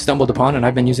where I stumbled upon, and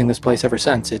I've been using this place ever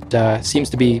since. It seems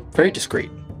to be very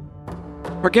discreet.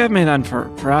 Forgive me then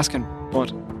for asking,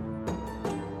 but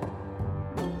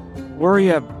were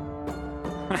you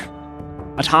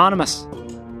autonomous,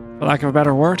 for lack of a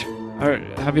better word? Or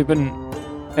have you been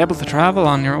able to travel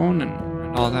on your own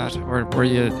and all that? Or were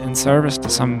you in service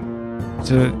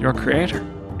to your creator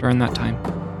during that time?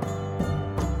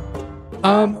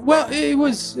 Well, it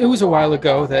was a while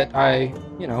ago that I,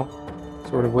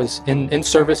 sort of was in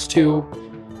service to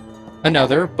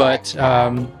another, but,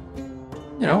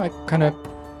 I kind of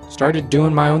started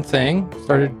doing my own thing,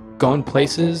 started going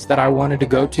places that I wanted to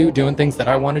go to, doing things that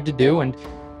I wanted to do, and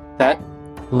that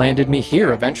landed me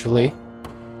here eventually.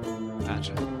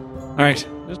 Gotcha. All right,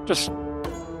 just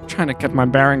trying to get my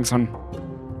bearings on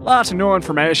lots of new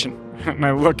information. And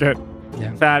I look at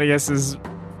Thaddeus's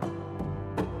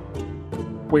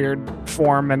weird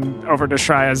form and over to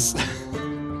Shriya's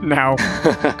now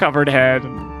covered head.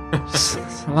 Just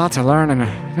a lot to learn in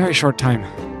a very short time.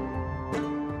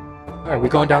 All right, we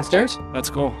going downstairs? Let's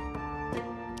go.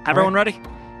 Everyone ready?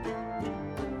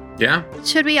 Yeah.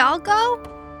 Should we all go?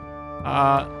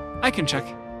 I can check.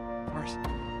 Of course.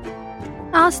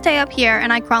 I'll stay up here,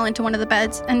 and I crawl into one of the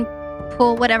beds and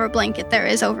pull whatever blanket there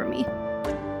is over me.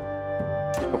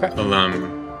 Okay.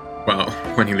 Well,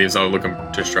 when he leaves, I'll look him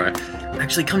to Shry.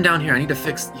 Actually, come down here. I need to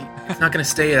fix. It's not gonna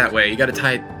stay that way. You gotta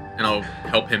tie it, and I'll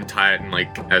help him tie it.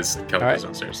 And as Kelly goes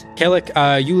downstairs.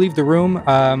 Kalik, you leave the room.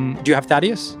 Do you have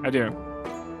Thaddeus? I do.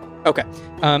 Okay.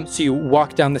 So you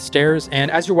walk down the stairs,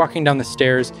 and as you're walking down the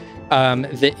stairs,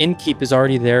 the innkeep is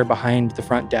already there behind the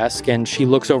front desk, and she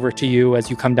looks over to you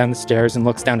as you come down the stairs and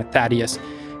looks down at Thaddeus.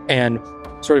 And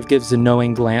sort of gives a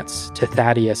knowing glance to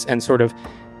Thaddeus and sort of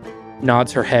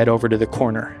nods her head over to the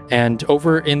corner. And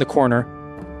over in the corner,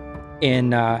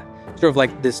 in sort of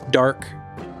like this dark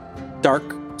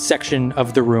section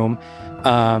of the room,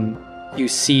 you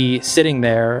see sitting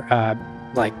there,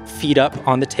 like feet up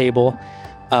on the table.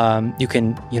 You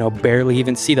can, barely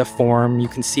even see the form. You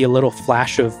can see a little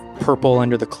flash of purple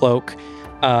under the cloak.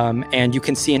 And you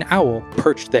can see an owl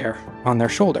perched there on their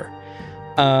shoulder.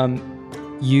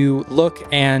 You look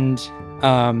and,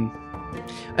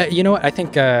 you know what? I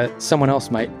think someone else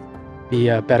might be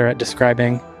better at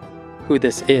describing who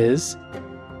this is.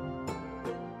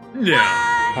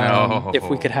 Yeah. If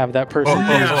we could have that person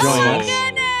please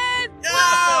join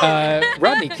us.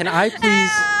 Rodney, can I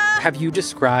please have you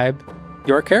describe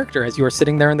your character as you are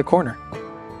sitting there in the corner?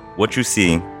 What you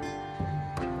see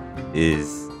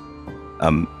is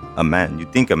a man. You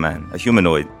think a man, a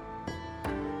humanoid,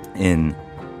 in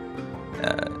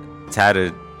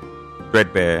tattered,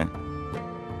 threadbare,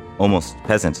 almost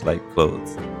peasant-like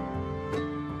clothes.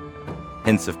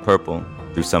 Hints of purple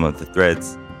through some of the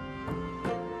threads.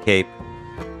 Cape,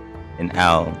 an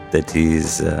owl that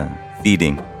he's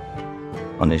feeding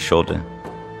on his shoulder.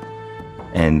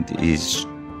 And he's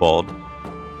bald.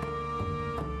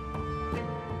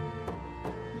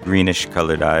 Greenish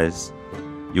colored eyes.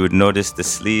 You would notice the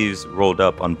sleeves rolled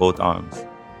up on both arms.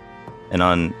 And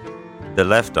on the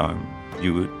left arm,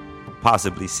 you would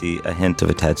possibly see a hint of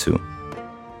a tattoo.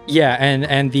 Yeah,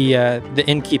 and the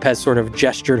innkeep has sort of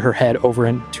gestured her head over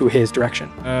into his direction.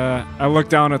 I look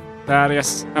down at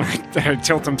Thaddeus and I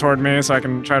tilt him toward me so I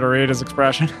can try to read his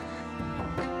expression.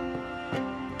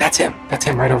 That's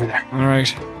him right over there. All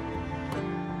right.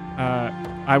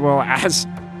 I will, as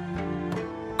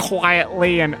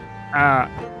quietly and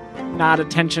not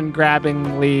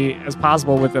attention-grabbingly as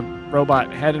possible with a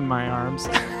robot head in my arms,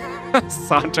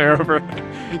 saunter over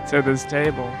to this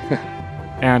table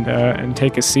and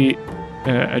take a seat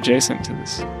adjacent to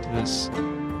this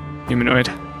humanoid.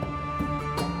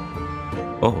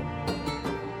 Oh,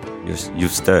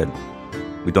 you've stirred.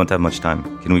 We don't have much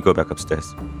time. Can we go back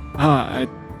upstairs?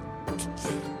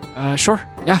 Sure.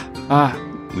 Yeah.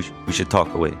 We should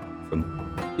talk away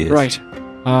from ears. Right.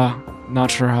 Not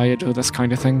sure how you do this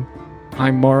kind of thing.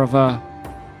 I'm more of a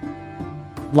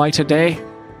light of day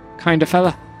kind of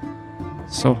fella.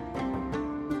 So,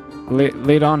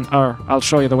 lead on, or I'll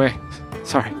show you the way.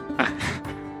 Sorry.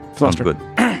 Sounds good.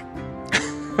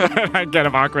 I get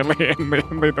him awkwardly and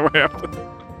lead the way up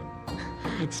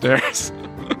the stairs.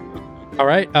 All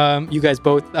right. You guys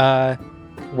both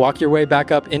walk your way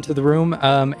back up into the room,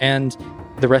 and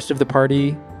the rest of the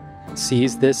party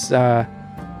sees this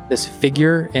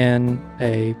figure in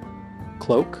a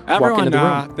cloak walk into the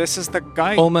room. This is the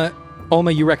guy.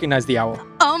 Oma, you recognize the owl.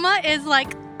 Oma is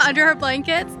like under her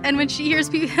blankets, and when she hears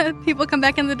people come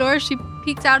back in the door, she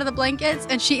peeks out of the blankets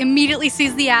and she immediately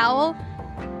sees the owl.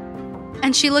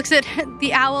 And she looks at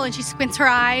the owl and she squints her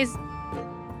eyes.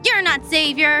 You're not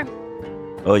Xavier.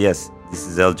 Oh yes, this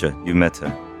is Elja. You met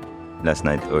her last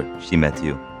night, or she met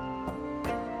you.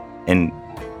 And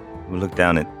we'll look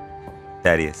down at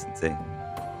Thaddeus and say,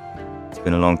 it's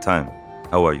been a long time.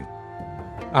 How are you?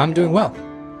 I'm doing well.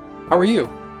 How are you?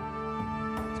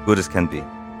 As good as can be.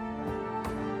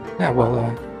 Yeah, well,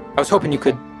 I was hoping you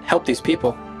could help these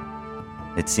people.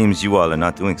 It seems you all are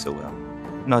not doing so well.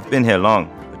 Not been here long,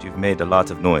 but you've made a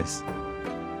lot of noise.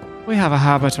 We have a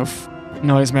habit of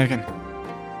noise making.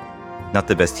 Not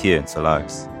the best here in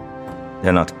Solaris.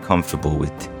 They're not comfortable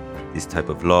with this type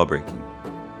of law breaking.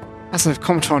 As I've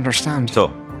come to understand.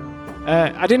 So,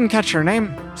 I didn't catch your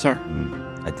name, sir.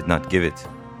 I did not give it.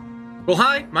 Well,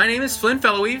 hi, my name is Flynn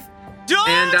Fellowweave. Don't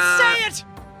And, say it!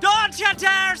 Don't you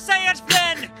dare say it,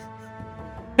 Flynn!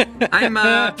 I'm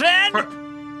Flynn!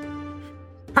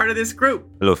 part of this group.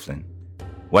 Hello, Flynn.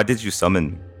 Why did you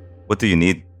summon me? What do you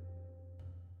need?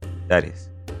 Thaddeus,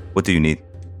 what do you need?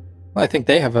 Well, I think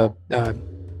they have a sort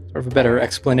of a better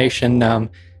explanation.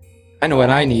 I know what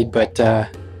I need, but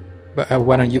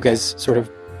why don't you guys sort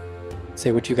of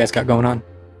say what you guys got going on?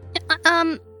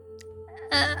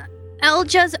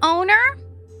 Elja's owner?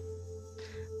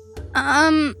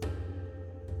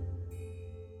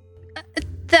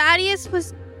 Thaddeus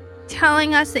was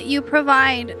telling us that you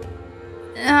provide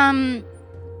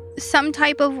some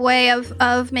type of way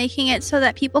of making it so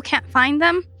that people can't find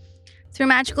them through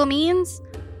magical means.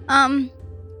 And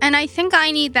I think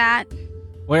I need that.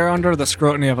 We're under the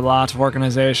scrutiny of a lot of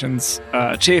organizations,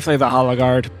 chiefly the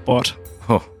Hologuard, but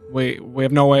we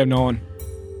have no way of knowing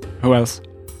who else.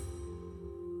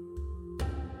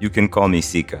 You can call me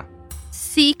Sika.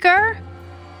 Seeker?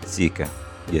 Sika,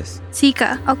 yes.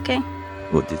 Sika, okay.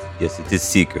 Well, yes, it is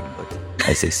Sika, but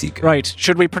I say Seeker. Right.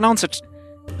 Should we pronounce it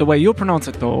the way you pronounce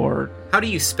it, though, or... How do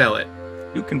you spell it?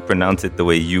 You can pronounce it the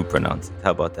way you pronounce it.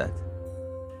 How about that?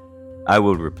 I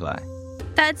will reply.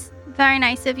 That's very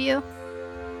nice of you.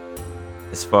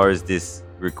 As far as this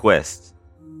request,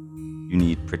 you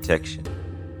need protection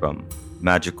from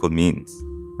magical means.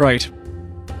 Right.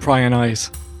 Prying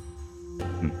eyes.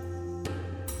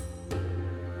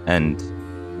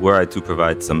 And were I to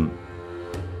provide something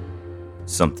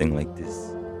like this,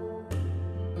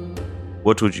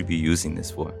 what would you be using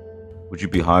this for? Would you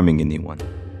be harming anyone?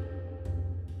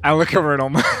 I look over at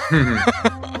him.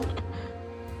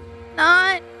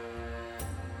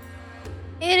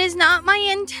 It is not my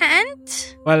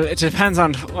intent. Well, it depends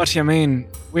on what you mean.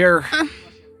 We're,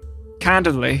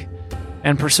 candidly,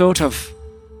 in pursuit of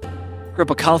a group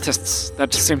of cultists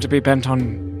that seem to be bent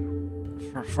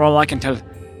on, for all I can tell,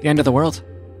 the end of the world.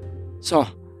 So,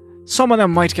 some of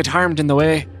them might get harmed in the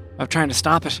way of trying to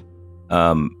stop it.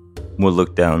 We'll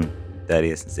look down at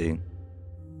Thaddeus and say,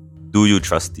 do you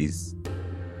trust these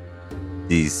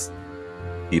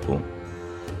people?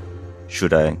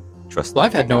 Should I trust Well, them?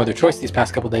 I've had no other choice these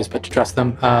past couple days but to trust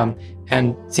them,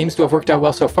 and seems to have worked out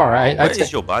well so far. Where I'd say,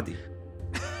 is your body?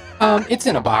 it's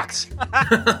in a box.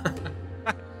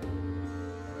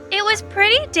 It was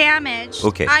pretty damaged.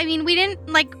 Okay. I mean, we didn't,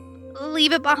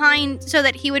 leave it behind so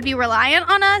that he would be reliant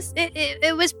on us.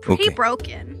 It was pretty Okay.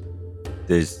 broken.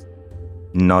 There's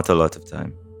not a lot of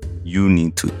time. You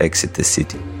need to exit the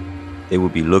city. They will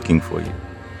be looking for you.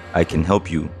 I can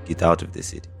help you get out of the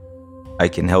city. I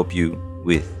can help you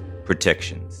with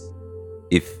protections.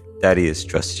 If Thaddeus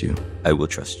trusts you, I will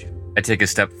trust you. I take a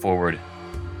step forward.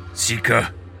 Seeker,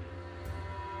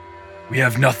 we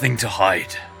have nothing to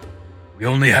hide. We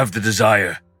only have the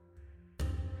desire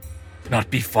to not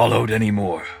be followed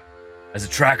anymore. As a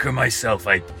tracker myself,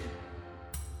 I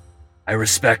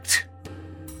respect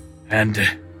and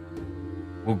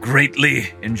will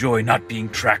greatly enjoy not being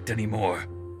tracked anymore.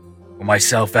 For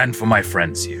myself and for my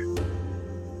friends here.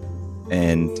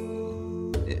 And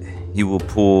he will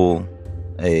pull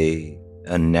a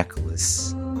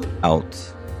necklace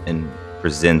out and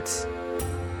present.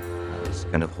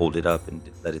 Just kind of hold it up and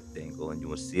let it dangle, and you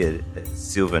will see a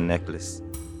silver necklace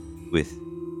with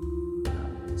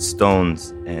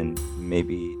stones and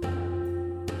maybe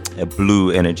a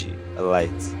blue energy, a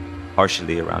light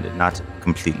partially around it, not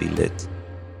completely lit,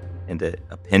 and a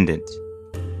pendant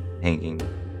hanging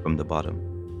from the bottom,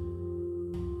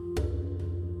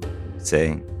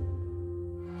 saying,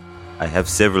 I have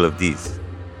several of these,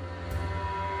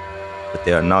 but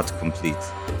they are not complete.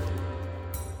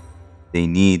 They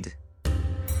need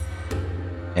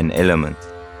an element,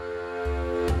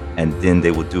 and then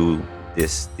they will do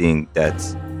this thing that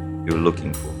you're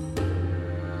looking for.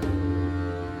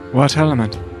 What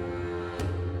element?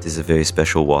 It is a very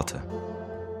special water.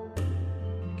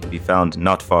 It can be found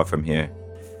not far from here.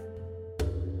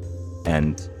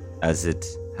 And as it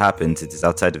happens, it is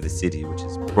outside of the city, which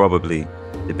is probably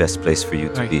the best place for you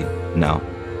to be now.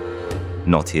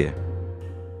 Not here.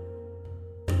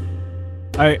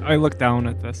 I look down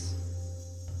at this,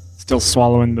 still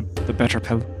swallowing the bitter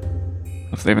pill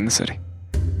of leaving the city.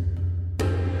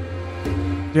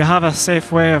 Do you have a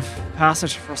safe way of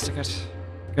passage for us to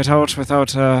get out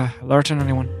without alerting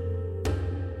anyone?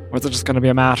 Or is it just going to be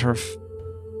a matter of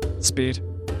speed?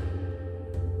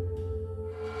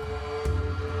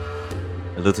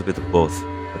 A little bit of both,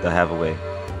 but I have a way.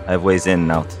 I have ways in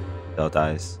and out without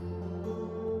eyes.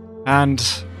 And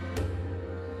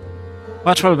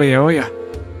what will we owe you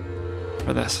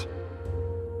for this?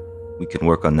 We can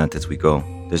work on that as we go.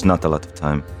 There's not a lot of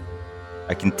time.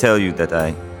 I can tell you that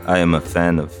I am a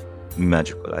fan of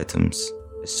magical items.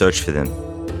 I search for them,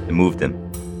 I move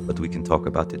them, but we can talk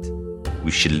about it.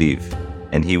 We should leave.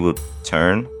 And he will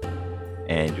turn,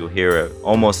 and you'll hear an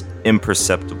almost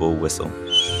imperceptible whistle.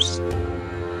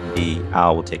 The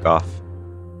owl will take off,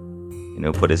 and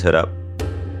he'll put his hood up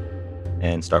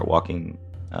and start walking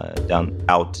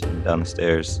out and down the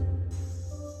stairs.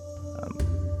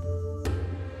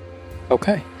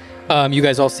 Okay. You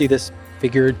guys all see this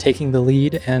figure taking the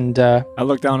lead and I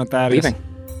look down at that. leaving.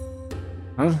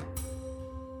 Well,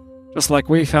 just like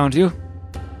we found you,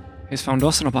 he's found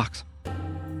us in a box. We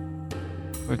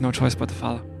have no choice but to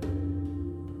follow.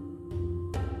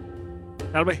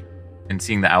 Elby? And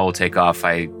seeing the owl take off,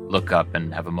 I look up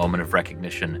and have a moment of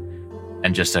recognition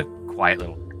and just a quiet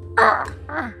little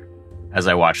as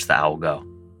I watch the owl go.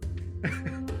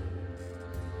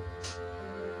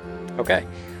 Okay.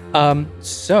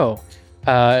 So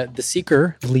the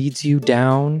Seeker leads you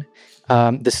down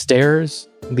the stairs,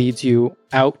 leads you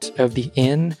out of the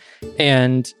inn,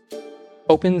 and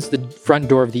opens the front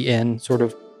door of the inn, sort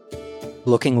of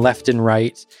looking left and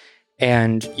right,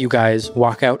 and you guys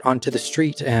walk out onto the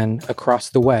street and across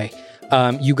the way.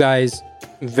 You guys,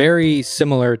 very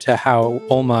similar to how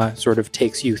Ulma sort of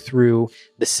takes you through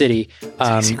the city,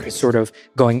 sort of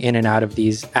going in and out of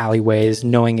these alleyways,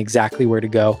 knowing exactly where to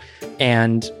go.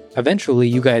 And eventually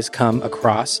you guys come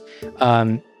across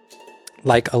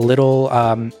like a little,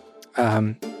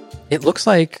 it looks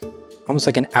like almost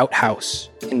like an outhouse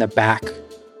in the back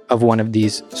of one of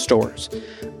these stores.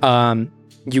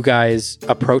 You guys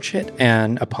approach it,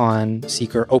 and upon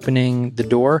Seeker opening the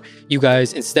door, you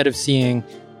guys, instead of seeing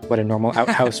what a normal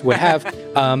outhouse would have,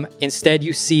 instead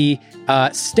you see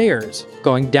stairs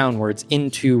going downwards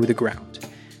into the ground.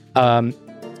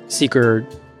 Seeker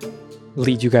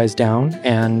leads you guys down,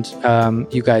 and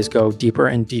you guys go deeper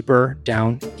and deeper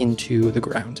down into the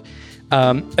ground.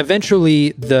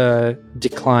 Eventually, the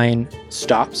decline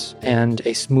stops, and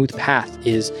a smooth path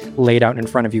is laid out in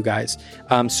front of you guys.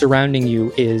 Surrounding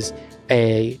you is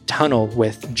a tunnel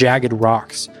with jagged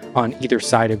rocks on either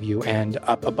side of you and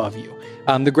up above you.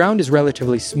 The ground is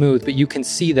relatively smooth, but you can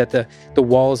see that the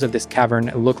walls of this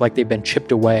cavern look like they've been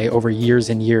chipped away over years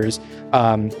and years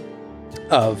of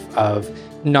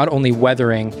not only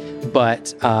weathering,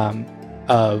 but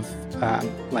of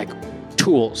like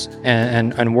tools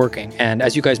and working. And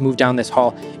as you guys move down this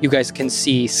hall, you guys can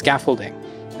see scaffolding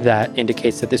that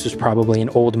indicates that this was probably an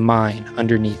old mine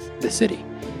underneath the city.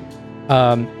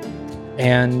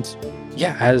 And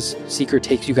yeah, as Seeker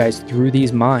takes you guys through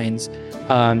these mines,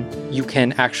 you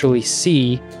can actually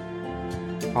see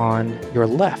on your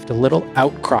left a little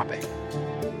outcropping,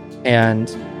 and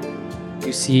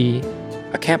you see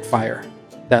a campfire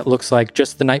that looks like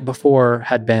just the night before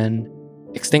had been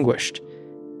extinguished.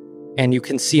 And you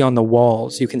can see on the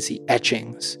walls, you can see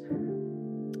etchings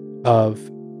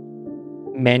of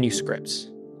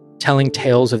manuscripts telling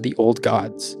tales of the old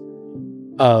gods,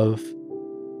 of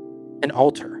an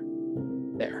altar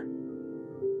there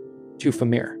to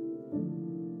Famir.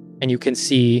 And you can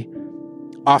see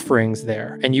offerings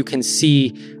there. And you can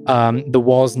see the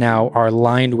walls now are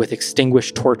lined with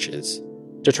extinguished torches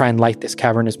to try and light this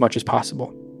cavern as much as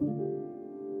possible.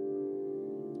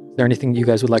 Is there anything you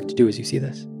guys would like to do as you see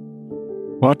this?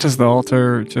 What does the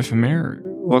altar to Famir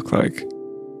look like?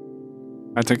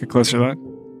 I take a closer look.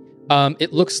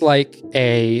 It looks like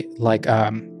a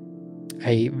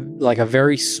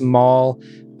very small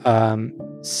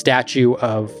statue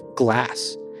of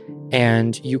glass,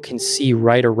 and you can see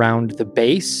right around the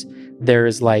base there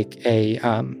is like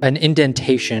an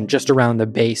indentation just around the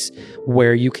base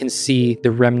where you can see the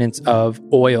remnants of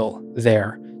oil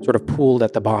there, sort of pooled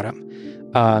at the bottom.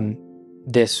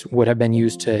 This would have been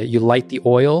used you light the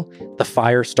oil, the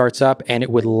fire starts up, and it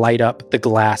would light up the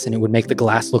glass, and it would make the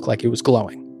glass look like it was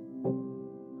glowing.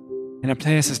 In a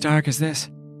place as dark as this,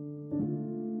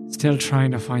 still trying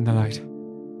to find the light.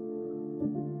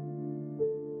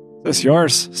 Is this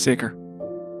yours, Seeker?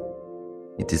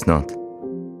 It is not.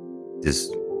 This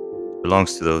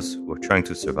belongs to those who are trying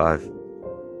to survive.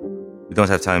 We don't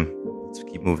have time. Let's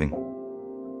keep moving.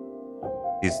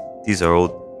 These are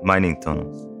old mining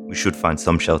tunnels. We should find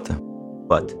some shelter,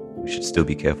 but we should still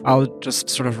be careful. I'll just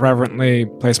sort of reverently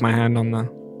place my hand on the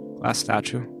glass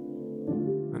statue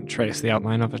and trace the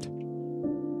outline of it.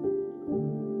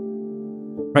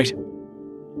 Right.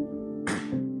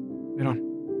 Right on.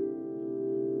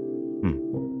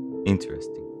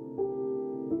 Interesting.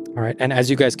 All right, and as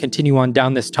you guys continue on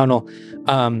down this tunnel,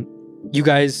 you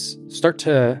guys start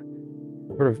to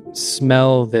sort of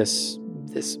smell this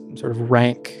sort of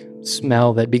rank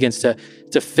smell that begins to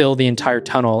fill the entire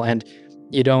tunnel, and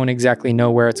you don't exactly know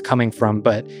where it's coming from,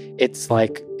 but it's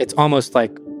almost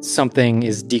like something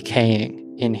is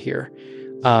decaying in here.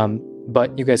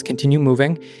 But you guys continue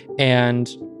moving, and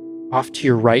off to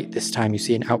your right this time you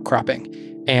see an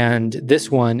outcropping, and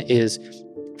this one is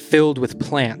filled with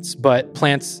plants, but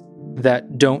plants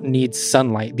that don't need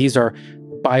sunlight. These are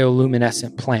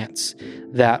bioluminescent plants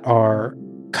that are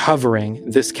covering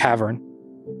this cavern.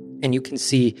 And you can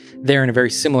see there in a very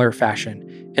similar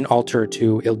fashion an altar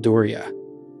to Ilduria.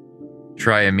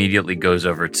 Shry immediately goes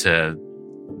over to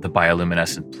the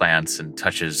bioluminescent plants and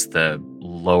touches the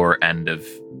lower end of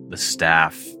the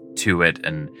staff to it,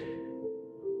 and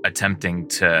attempting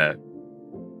to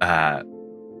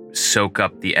soak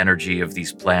up the energy of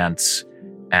these plants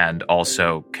and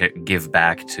also give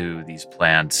back to these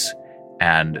plants.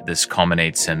 And this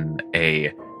culminates in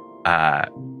a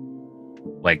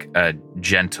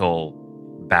gentle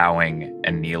bowing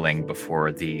and kneeling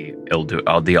before the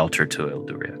altar to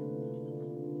Ilduria.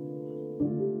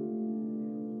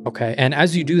 Okay, and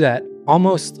as you do that,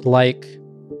 almost like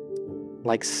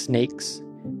snakes,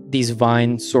 these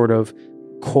vines sort of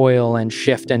coil and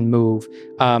shift and move,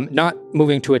 not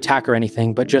moving to attack or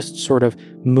anything, but just sort of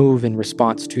move in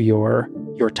response to your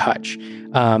touch.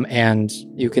 And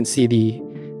you can see the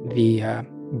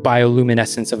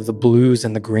bioluminescence of the blues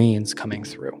and the greens coming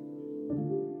through.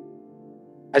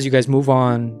 As you guys move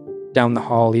on down the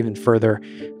hall even further,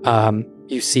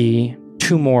 you see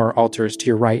 2 more altars to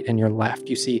your right and your left.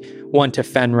 You see one to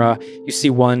Fenra, you see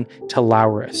one to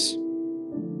Laurus.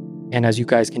 And as you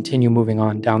guys continue moving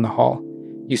on down the hall,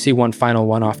 you see one final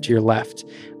one off to your left,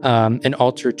 an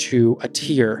altar to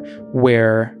Atir,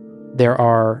 where there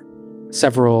are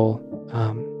several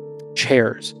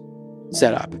chairs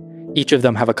set up. Each of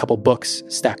them have a couple books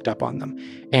stacked up on them.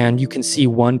 And you can see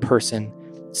one person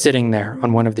sitting there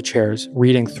on one of the chairs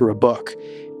reading through a book.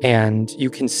 And you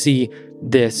can see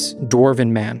this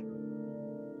dwarven man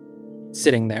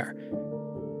sitting there.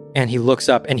 And he looks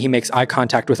up and he makes eye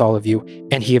contact with all of you,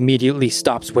 and he immediately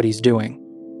stops what he's doing.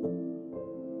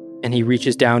 And he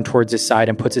reaches down towards his side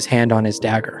and puts his hand on his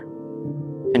dagger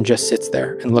and just sits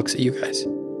there and looks at you guys.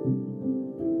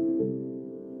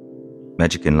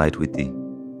 Magic and light with thee.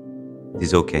 It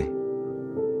is okay.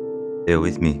 They are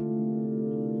with me.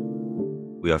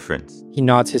 We are friends. He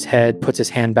nods his head, puts his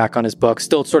hand back on his book,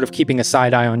 still sort of keeping a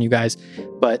side eye on you guys,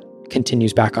 but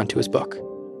continues back onto his book.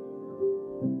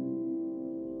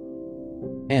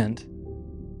 And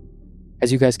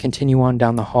as you guys continue on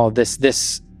down the hall,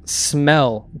 this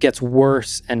smell gets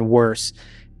worse and worse,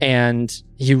 and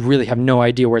you really have no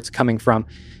idea where it's coming from.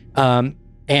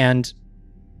 And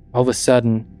all of a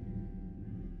sudden,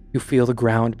 you feel the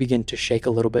ground begin to shake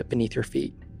a little bit beneath your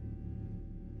feet.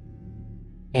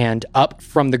 And up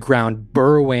from the ground,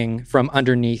 burrowing from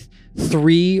underneath,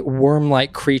 3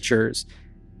 worm-like creatures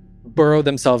burrow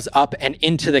themselves up and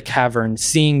into the cavern,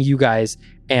 seeing you guys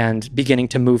and beginning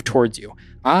to move towards you.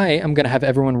 I am going to have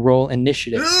everyone roll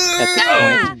initiative at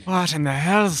this point What in the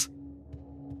hells?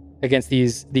 against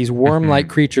these worm-like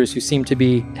creatures who seem to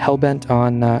be hell-bent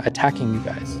on attacking you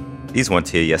guys. These weren't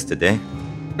here yesterday.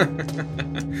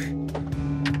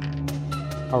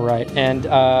 All right, and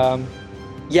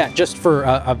just for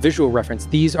a visual reference,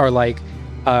 these are like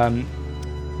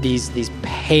these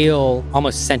pale,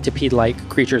 almost centipede-like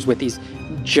creatures with these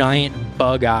giant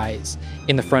bug eyes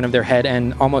in the front of their head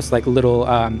and almost like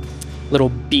little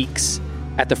beaks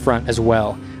at the front as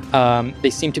well. They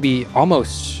seem to be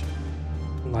almost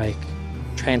like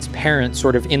transparent,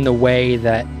 sort of in the way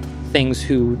that things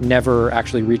who never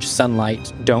actually reach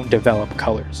sunlight don't develop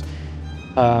colors.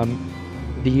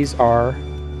 These are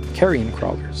carrion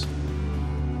crawlers.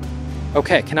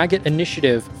 Okay, can I get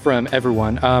initiative from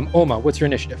everyone? Oma, what's your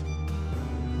initiative?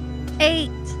 8.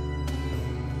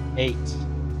 8.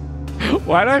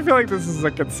 Why do I feel like this is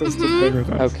a consistent thing with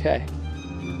us? Okay.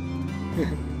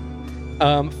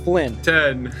 Flynn.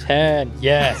 10. 10.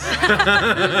 Yes.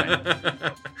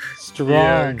 Strong.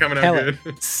 Yeah, coming out Kelly.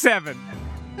 good. 7.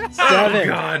 7. Oh,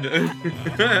 God.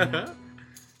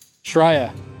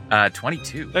 Shreya.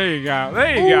 22. There you go.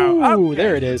 There you go. Ooh, Okay.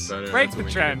 there it is. Better. Break That's the what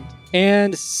we trend.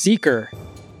 And Seeker.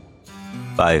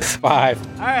 5. 5.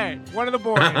 All right, one of the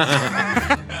boys.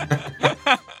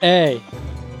 A.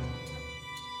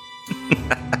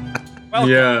 Welcome.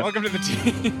 Yeah. Welcome to the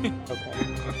team. Okay.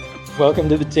 Welcome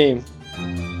to the team.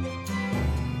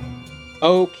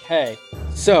 Okay.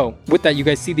 So, with that, you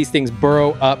guys see these things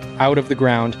burrow up out of the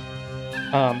ground.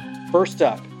 First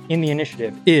up in the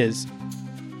initiative is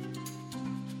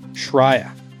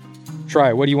Shreya.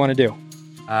 Shreya, what do you want to do?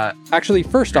 Actually,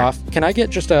 first off, can I get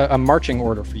just a marching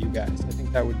order for you guys? I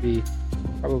think that would be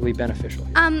probably beneficial.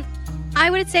 I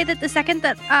would say that the second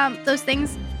that those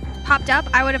things popped up,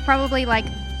 I would have probably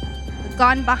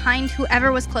gone behind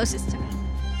whoever was closest to me.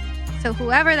 So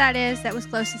whoever that is that was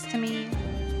closest to me.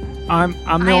 I'm the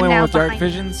I am only one now with dark behind.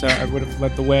 vision, so I would have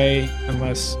led the way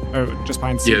unless, or just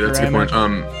behind Seeker. Yeah, that's a good I point.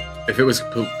 imagine. If it was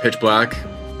pitch black,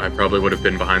 I probably would have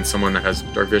been behind someone that has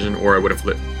dark vision, or I would have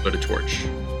lit a torch.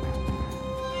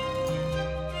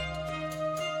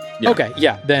 Yeah. Okay,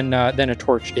 yeah, then a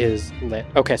torch is lit.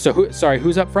 Okay, so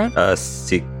who's up front?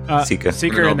 Seeker. And Seeker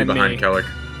then I'll and be then behind me. Kellic.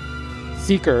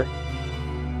 Seeker.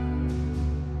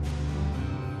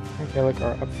 And Kellic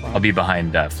are up front. I'll be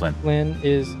behind Flynn. Flynn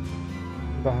is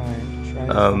behind. Shreya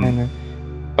is Um, behind her.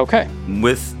 Okay.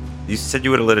 With, you said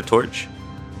you would have lit a torch?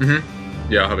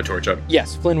 Mm-hmm. Yeah, I'll have a torch up.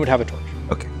 Yes, Flynn would have a torch.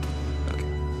 Okay.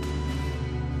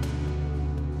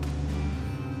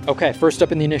 Okay, first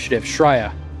up in the initiative,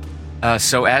 Shreya.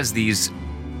 So as these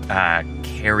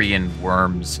carrion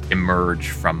worms emerge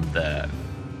from the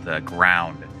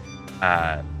ground,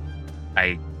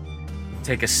 I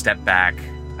take a step back.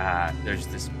 There's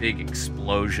this big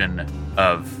explosion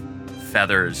of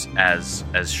feathers as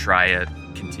Shreya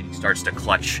starts to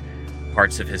clutch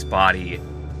parts of his body,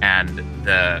 and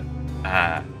the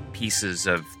pieces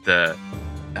of the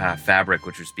fabric,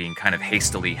 which was being kind of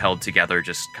hastily held together,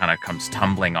 just kind of comes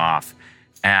tumbling off.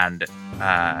 And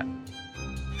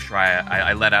Shreya,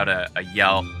 I let out a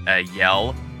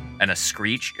yell and a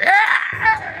screech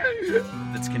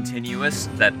that's continuous,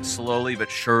 that slowly but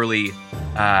surely,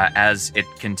 as it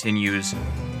continues,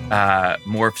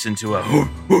 morphs into a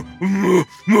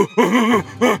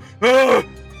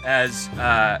as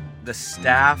the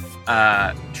staff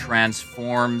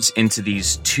transforms into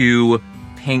these two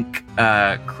pink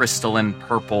crystalline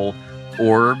purple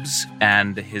orbs,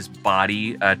 and his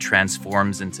body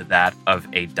transforms into that of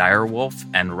a direwolf.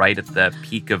 And right at the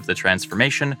peak of the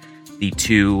transformation, the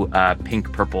two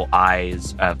pink purple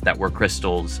eyes that were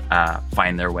crystals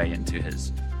find their way into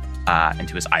his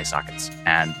eye sockets,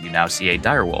 and you now see a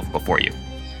direwolf before you.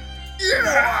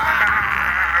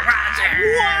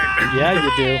 Yeah,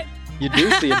 you do. You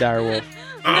do see a direwolf.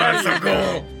 Oh, that's so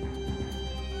cool.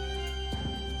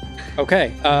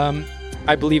 Okay.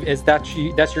 I believe that's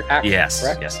your action. Yes.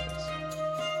 Correct? Yes.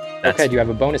 Okay. Do you have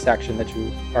a bonus action that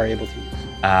you are able to use?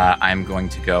 I'm going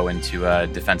to go into a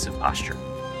defensive posture.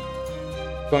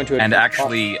 Go into a and defensive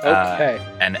actually posture. Okay.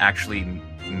 and actually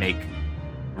make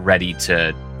ready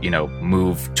to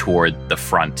move toward the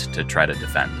front to try to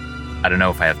defend. I don't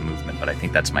know if I have movement, but I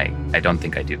think that's I don't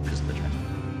think I do because of the trend.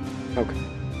 Okay.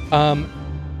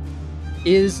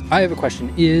 I have a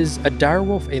question. Is a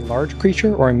direwolf a large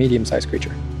creature or a medium-sized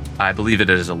creature? I believe it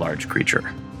is a large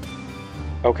creature.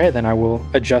 Okay, then I will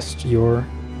adjust your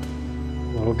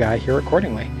little guy here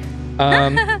accordingly.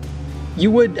 You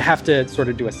would have to sort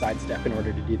of do a sidestep in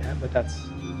order to do that, but that's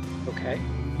okay.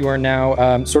 You are now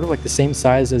sort of like the same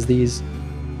size as these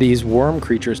worm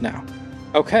creatures now.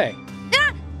 Okay.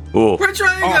 Oh, Where'd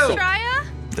Shreya Awesome. go? Shreya?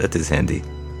 that is handy.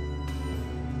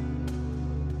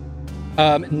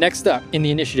 Next up in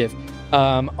the initiative,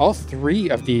 all three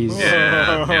of these.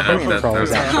 Yeah, that Crawlers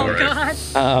was out. all Oh,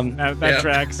 right. God. That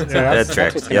tracks. So Yeah. that's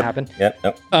tracks. what's going to Yep.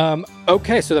 happen. Yep.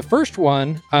 Okay, so the first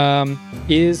one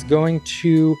is going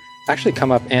to actually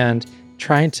come up and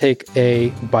try and take a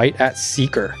bite at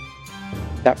Seeker.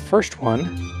 That first one,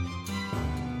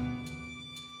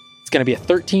 it's going to be a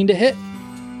 13 to hit.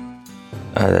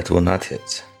 That will not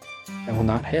hit. That will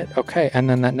not hit. Okay, and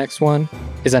then that next one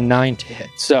is a 9 to hit.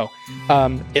 So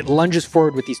it lunges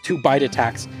forward with these two bite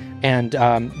attacks, and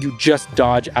you just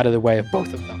dodge out of the way of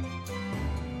both of them.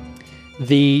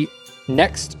 The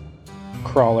next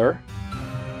crawler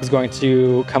is going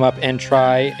to come up and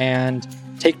try and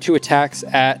take two attacks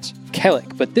at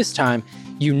Kellic, but this time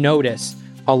you notice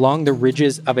along the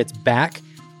ridges of its back,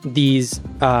 these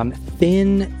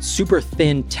thin, super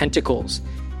thin tentacles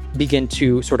begin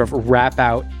to sort of wrap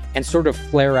out and sort of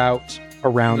flare out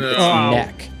around its Oh.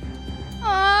 neck.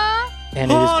 Aww. And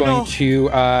it is Oh, going no. to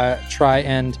try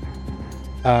and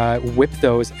whip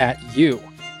those at you.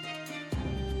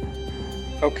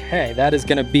 Okay, that is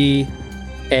going to be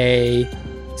a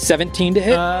 17 to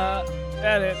hit.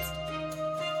 That is.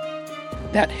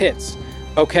 That hits.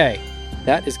 Okay,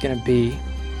 that is going to be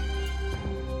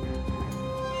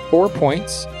 4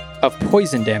 points of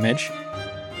poison damage.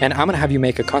 And I'm going to have you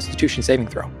make a Constitution saving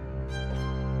throw.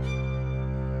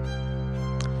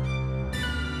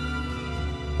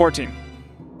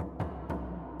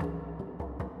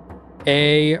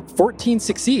 A 14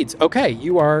 succeeds. Okay,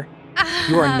 you are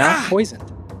not poisoned.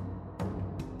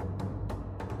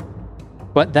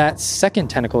 But that second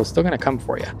tentacle is still going to come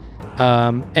for you.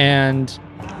 And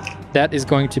that is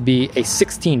going to be a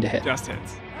 16 to hit. Just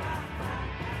hits.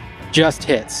 Just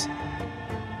hits.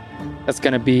 That's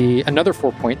going to be another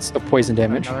 4 points of poison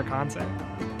damage. Another concept.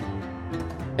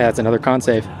 Yeah, that's another con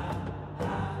save.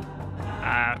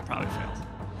 Probably fails.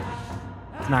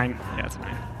 It's 9. Yeah, it's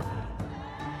 9.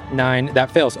 9,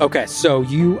 that fails. Okay, so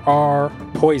you are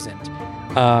poisoned.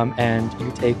 And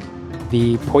you take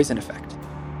the poison effect.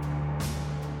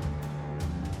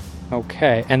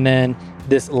 Okay, and then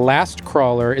this last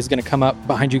crawler is going to come up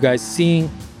behind you guys, seeing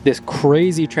this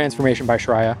crazy transformation by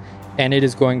Shreya, and it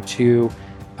is going to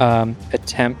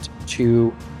attempt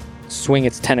to swing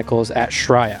its tentacles at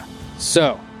Shreya.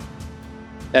 So,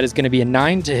 that is going to be a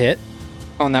 9 to hit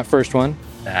on that first one,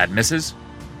 That misses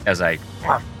as I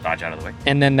dodge out of the way.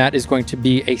 and then that is going to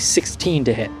be a 16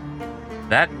 to hit.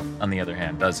 That, on the other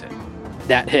hand, does hit.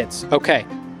 That hits. Okay.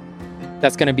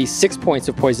 That's going to be 6 points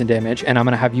of poison damage, and I'm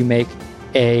going to have you make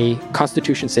a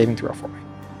Constitution saving throw for me.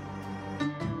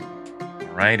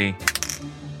 Alrighty.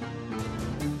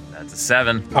 That's a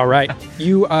 7. All right.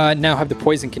 You now have the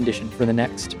poison condition for the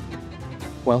next.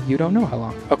 Well, you don't know how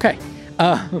long. Okay.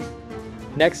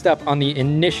 Next up on the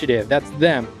initiative, that's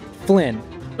them. Flynn.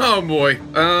 Oh boy.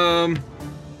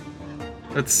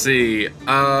 Let's see.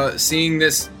 Seeing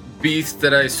this beast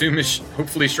that I assume is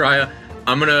hopefully Shreya,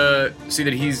 I'm gonna see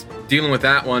that he's dealing with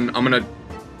that one. I'm gonna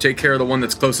take care of the one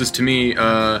that's closest to me.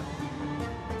 And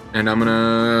I'm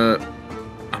gonna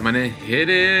hit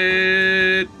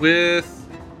it with.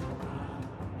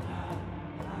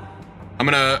 I'm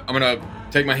gonna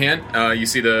take my hand. You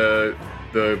see the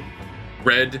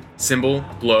red symbol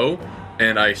glow,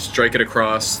 and I strike it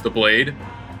across the blade.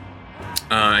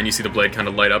 And you see the blade kind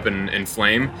of light up and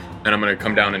flame, and I'm gonna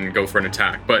come down and go for an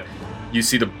attack. But you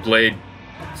see the blade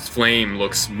flame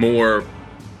looks more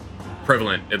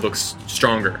prevalent. It looks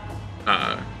stronger.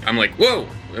 I'm like, whoa!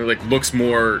 It like looks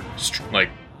more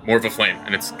more of a flame,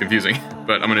 and it's confusing.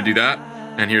 But I'm gonna do that,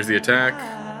 and here's the attack.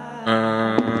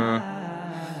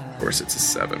 Of course, it's a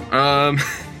 7.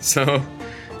 So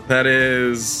that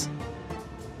is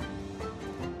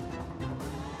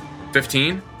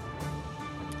 15.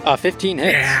 15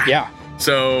 hits. Yeah.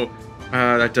 So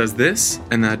that does this,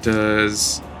 and that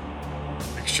does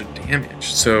extra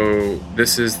damage. So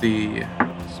this is the,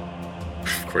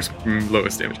 of course,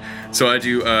 lowest damage. So I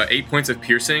do 8 points of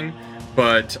piercing,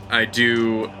 but I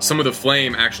do some of the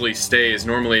flame actually stays.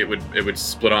 Normally it would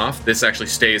split off. This actually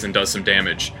stays and does some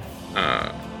damage,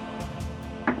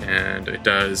 and it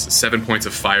does 7 points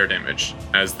of fire damage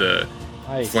as the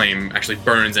flame actually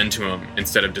burns into him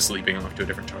instead of just leaping off to a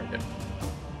different target.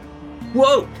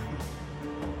 Whoa!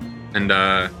 And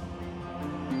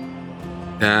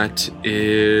that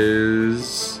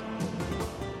is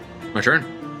my turn.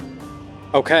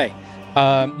 Okay.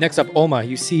 Next up, Olma.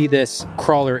 You see this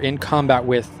crawler in combat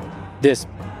with this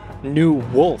new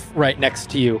wolf right next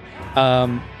to you.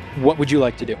 What would you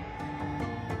like to do?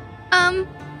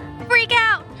 Freak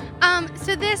out.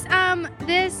 So this, I'm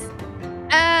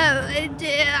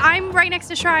right next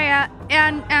to Shreya,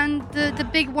 and the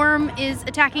big worm is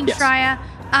attacking Shreya.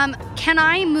 Can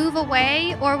I move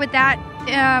away, or would that,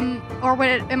 am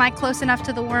I close enough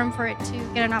to the worm for it to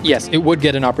get an opportunity? Yes, it would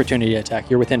get an opportunity attack.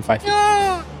 You're within 5 feet.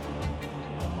 No.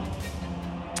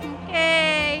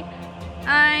 Okay.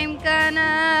 I'm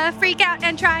gonna freak out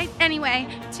and try anyway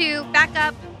to back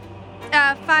up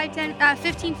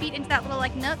 15 feet into that little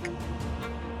nook.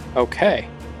 Okay.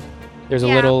 There's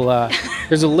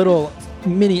a little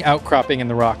mini outcropping in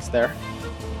the rocks there.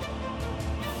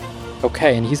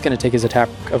 Okay, and he's going to take his attack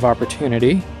of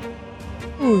opportunity.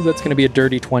 Ooh, that's going to be a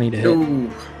dirty 20 to hit. Ooh.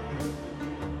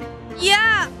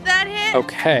 Yeah, that hit.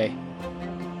 Okay.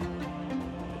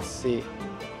 Let's see.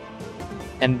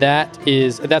 And that's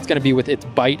going to be with its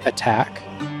bite attack.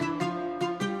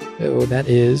 Oh, that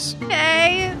is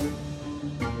Okay.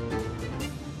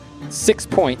 6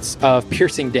 points of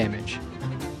piercing damage.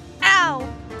 Ow.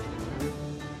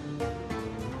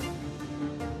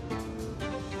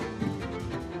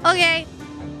 Okay.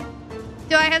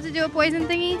 Do I have to do a poison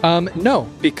thingy? No,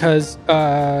 because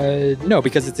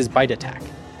it's his bite attack.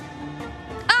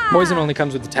 Ah! Poison only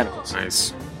comes with the tentacles.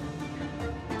 Nice.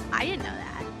 I didn't know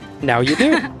that. Now you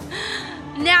do.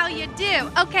 Now you do.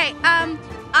 Okay,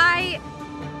 I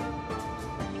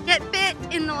get bit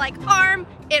in the arm.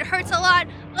 It hurts a lot.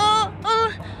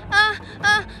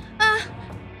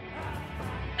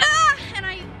 And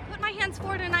I put my hands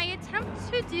forward and I attempt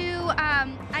to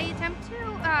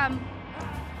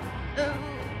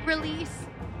release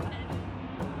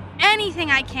anything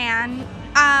I can.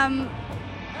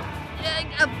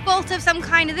 A bolt of some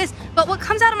kind of this, but what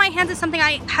comes out of my hands is something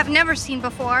I have never seen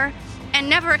before and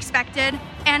never expected,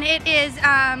 and it is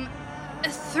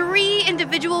 3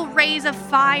 individual rays of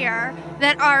fire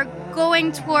that are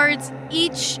going towards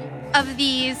each of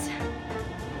these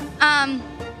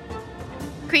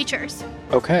creatures.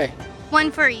 Okay.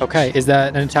 1 for each. Okay, is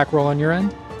that an attack roll on your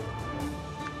end?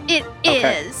 It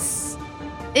Okay. is.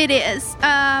 It is.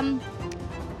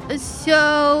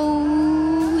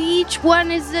 So each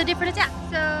one is a different attack.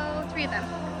 So 3 of them.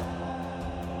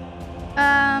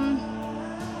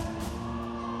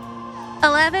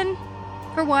 11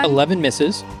 for 1. 11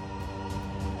 misses.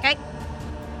 Okay.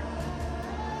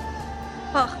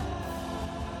 Oh.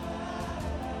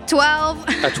 12.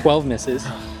 12 misses.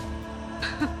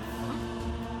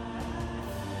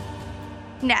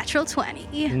 Natural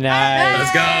 20. Nice.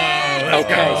 Let's go. Let's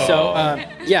Okay, go.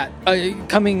 so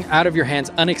coming out of your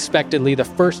hands unexpectedly, the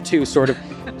first 2 sort of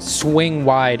swing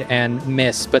wide and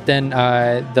miss, but then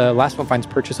the last one finds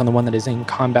purchase on the one that is in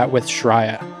combat with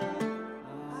Shreya.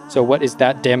 So what is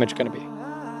that damage going to be?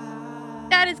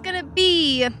 That is going to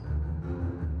be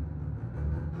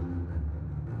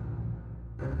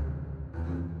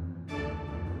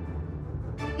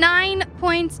 9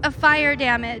 points of fire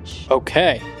damage.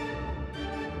 Okay.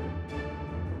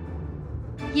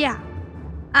 Yeah.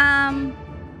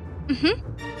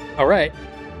 All right.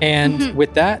 And Mhm.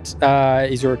 with that,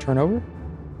 is your turn over?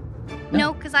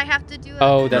 No, because I have to do a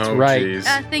Oh, that's Oh, right. jeez.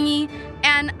 thingy,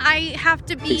 and I have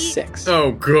to A be 6.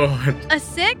 Oh god. a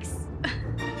 6.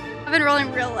 I've been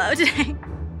rolling real low today.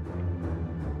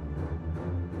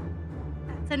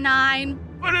 That's a 9.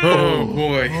 Oh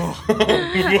boy.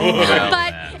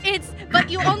 But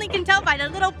you only can tell by the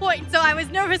little point, so I was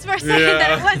nervous for a second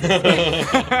that it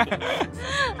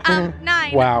wasn't.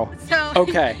 9. Wow. So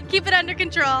Okay. keep it under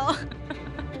control.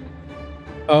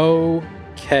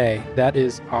 Okay. That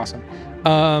is awesome.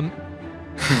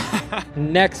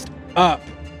 Next up,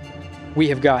 we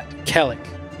have got Kellic.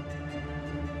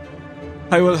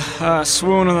 I will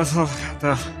swoon a little at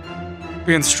the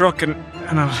being struck, and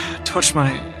I'll touch my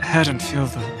head and feel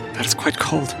that it's quite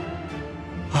cold.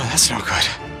 Oh, that's no good.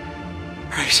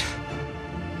 Right.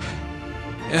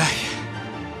 Yeah,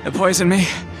 you poison me,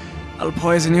 I'll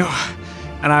poison you.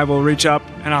 And I will reach up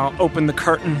and I'll open the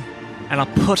curtain and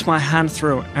I'll put my hand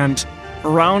through, and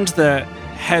around the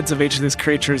heads of each of these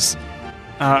creatures,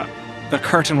 the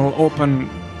curtain will open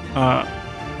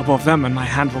above them, and my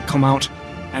hand will come out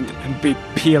and be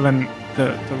peeling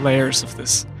the layers of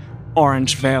this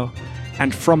orange veil.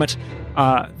 And from it,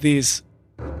 these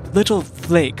little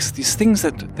flakes, these things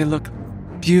that they look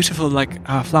beautiful like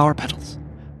flower petals,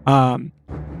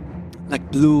 like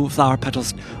blue flower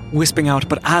petals wisping out.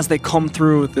 But as they come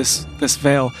through this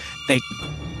veil, they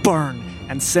burn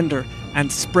and cinder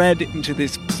and spread into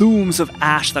these plumes of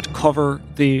ash that cover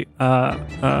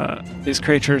these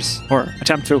creatures, or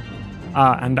attempt to.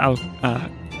 And I'll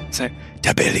say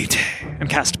debilite and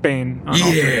cast Bane on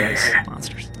all three of these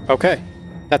monsters. Okay.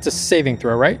 That's a saving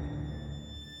throw, right?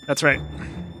 That's right.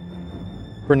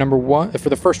 For number 1, for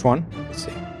the first one. Let's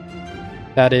see.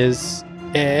 That is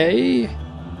a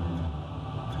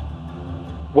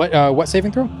what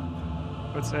saving throw?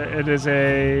 It is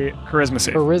a charisma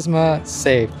save. Charisma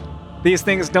save. These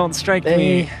things don't strike They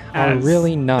me are as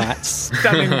really not.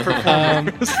 stunning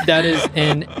performers. That is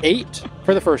an 8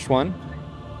 for the first one.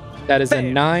 That is a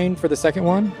Bam. 9 for the second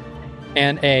one,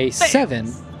 and a 7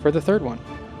 for the third one.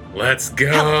 Let's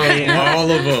go.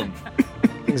 All of them.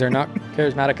 Things are not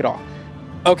charismatic at all.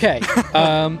 Okay.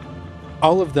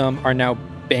 All of them are now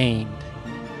baned.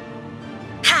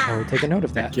 I will take a note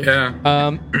of that.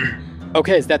 Yeah.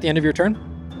 Okay, is that the end of your turn?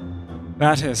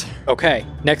 That is. Okay,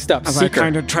 next up, As Seeker. I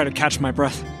kind of try to catch my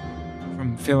breath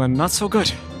from feeling not so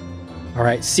good. All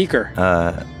right, Seeker.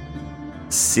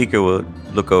 Seeker will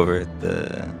look over at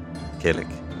the Kellic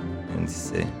and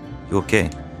say, "You okay?"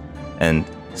 And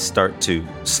start to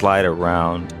slide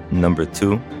around number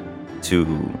 2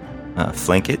 to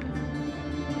flank it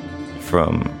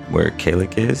from where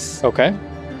Kellic is, Okay.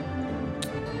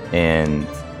 and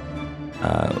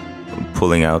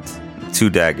pulling out 2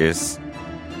 daggers,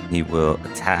 he will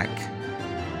attack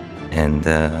and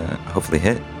hopefully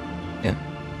hit. Yeah.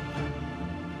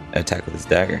 Attack with his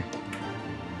dagger.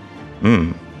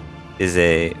 Is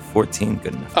a 14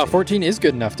 good enough? 14 is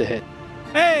good enough to hit.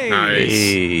 Hey! Nice.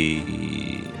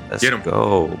 Hey, let's Get him.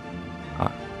 go.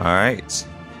 All right.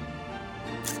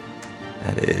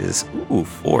 That is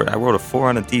 4. I rolled a 4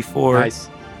 on a D4. Nice.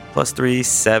 Plus 3,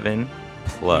 7.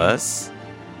 Plus,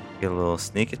 get a little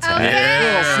sneak attack.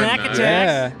 Yeah. Snack nice.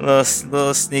 attack. Yeah.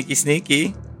 Little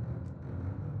sneaky.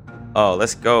 Oh,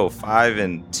 let's go. 5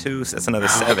 and 2. So that's another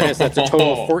 7. Yes, that's a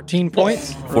total of 14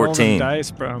 points. Roll them 14.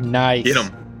 dice, bro. Nice. Get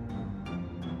him.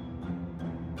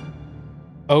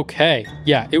 Okay.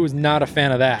 Yeah, it was not a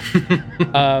fan of that.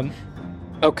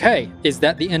 Okay. Is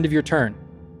that the end of your turn?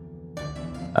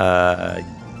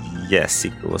 Yes,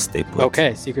 Seeker will stay put.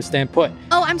 Okay, Seeker stand put.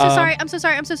 Oh, I'm so Um, sorry. I'm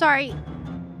so sorry.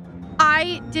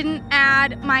 I didn't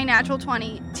add my natural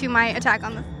 20 to my attack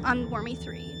on Wormy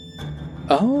 3.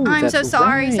 Oh, I'm that's so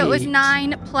sorry. So it was right.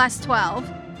 9 plus 12.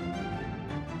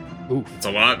 Oof, It's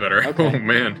a lot better. Okay. Oh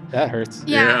man. that hurts.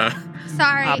 Yeah.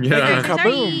 Sorry. Yeah.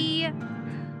 Sorry.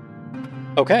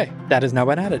 Okay, that has now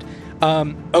been added.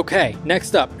 Okay,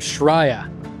 next up, Shreya.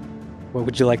 What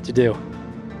would you like to do?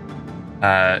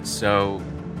 So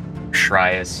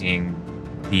Shreya, seeing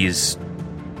these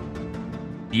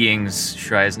beings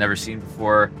Shreya's never seen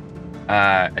before,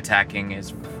 attacking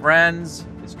his friends,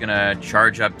 is gonna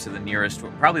charge up to the nearest,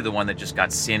 probably the one that just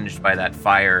got singed by that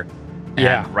fire.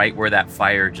 Yeah. And right where that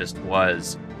fire just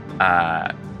was,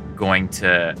 going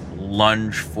to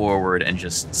lunge forward and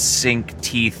just sink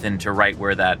teeth into right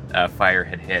where that fire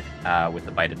had hit with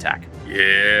the bite attack,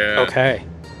 Yeah. Okay,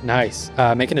 nice.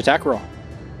 Make an attack roll.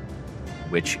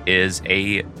 which is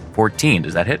a 14.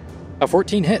 Does that hit? A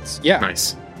 14 hits. Yeah.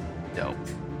 Nice. Dope.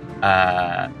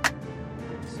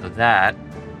 So that,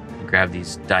 grab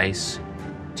these dice.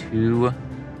 2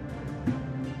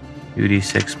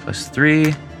 2d6 plus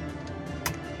 3.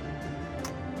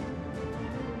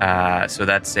 So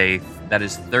that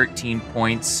is 13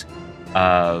 points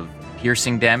of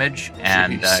piercing damage,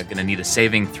 and gonna need a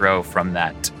saving throw from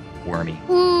that wormy.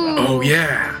 Ooh. Oh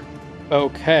yeah.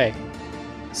 Okay.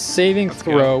 Saving That's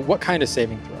throw. What kind of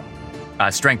saving throw?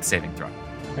 Strength saving throw.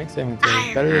 Strength saving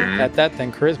throw. Better at that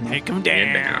than charisma. Take him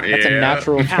down. That's a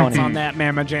natural Pounce 20. on that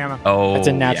mamma jamma. Oh, That's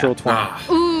a natural 20.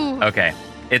 Ah, Ooh. Okay,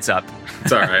 it's up.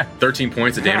 it's all right. 13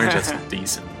 points of damage. That's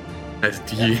decent. That's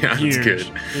Huge. good.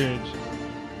 Huge.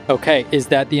 Okay, is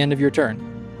that the end of your turn?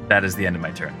 That is the end of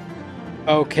my turn.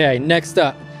 Okay, next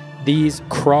up, these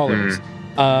crawlers.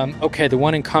 Okay, the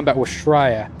one in combat with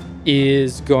Shreya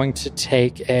is going to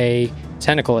take a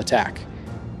tentacle attack.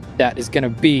 That is going to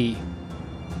be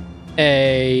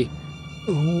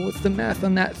what's the math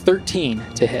on that? 13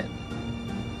 to hit.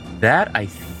 That, I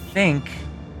think,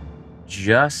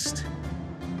 just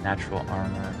natural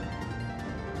armor.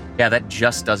 Yeah, that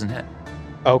just doesn't hit.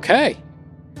 Okay.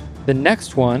 The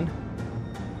next one,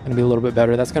 going to be a little bit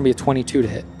better. That's going to be a 22 to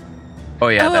hit. Oh,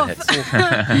 yeah, Oh. that hits.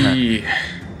 Yeah.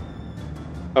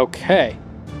 Okay.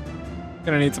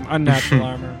 Gonna need some unnatural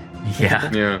armor. Yeah.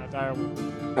 Yeah.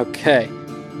 Okay.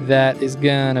 That is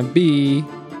going to be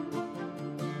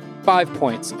 5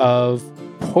 points of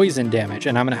poison damage,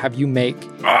 and I'm going to have you make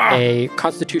a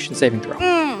Constitution saving throw.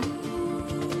 Mm.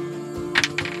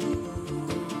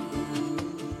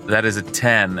 That is a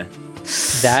 10.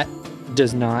 That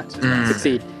does not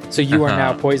succeed. So you are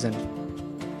now poisoned.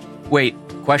 Wait,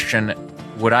 question.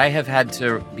 Would I have had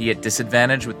to be at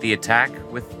disadvantage with the attack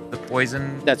with the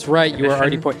poison? That's right. You are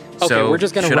already poisoned. Okay, So we're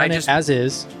just going to should I run it just- as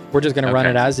is. We're just going to run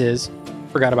Okay. it as is.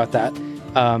 Forgot about that.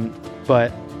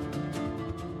 But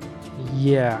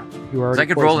yeah, you are. 'Cause Already I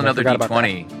could roll poisoned. another forgot about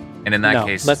d20, and in that no,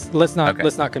 case, let's not Okay.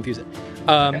 let's not confuse it.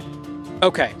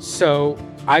 Okay, so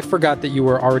I forgot that you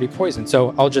were already poisoned.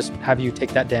 So I'll just have you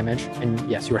take that damage, and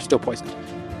yes, you are still poisoned.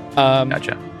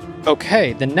 gotcha.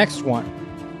 Okay, the next one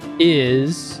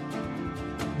is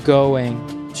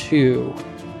going to.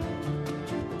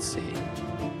 Let's see.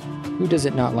 Who does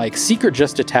it not like? Seeker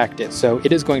just attacked it, so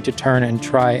it is going to turn and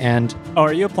try and. Oh,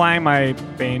 are you applying my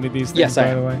Bane to these things, Yes, I by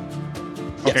am. the way?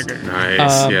 Yes. Okay, good.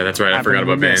 Nice. Yeah, that's right. I forgot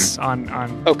about Bane. miss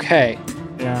on Okay,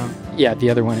 yeah. yeah, the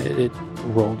other one it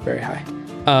rolled very high.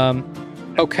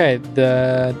 Okay,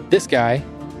 this guy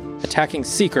attacking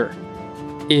Seeker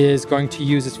is going to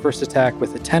use his first attack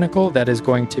with a tentacle. That is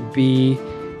going to be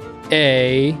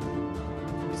a.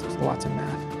 There's lots of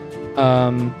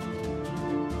math.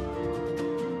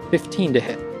 15 to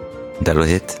hit. That'll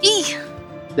hit. Eeh.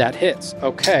 That hits.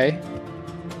 Okay.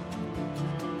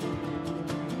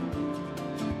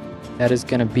 That is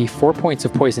going to be 4 points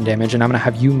of poison damage, and I'm going to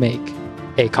have you make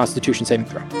a Constitution saving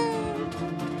throw.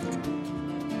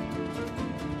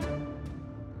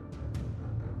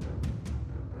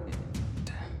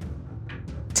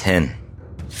 Ten.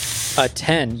 A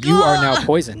 10. You are now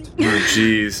poisoned. Oh,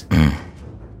 jeez.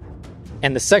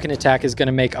 And the second attack is going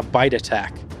to make a bite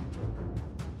attack.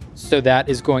 So that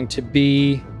is going to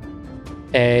be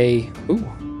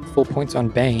full points on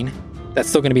Bane. That's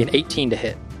still going to be an 18 to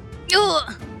hit.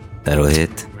 Ugh. That'll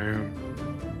hit. Man.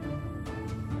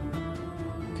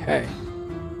 Okay.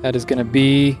 That is going to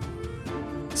be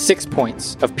 6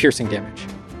 points of piercing damage.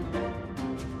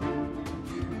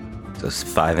 So it's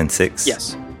 5 and 6.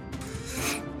 Yes.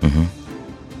 Mm-hmm.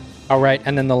 All right.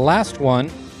 And then the last one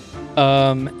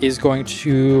is going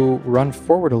to run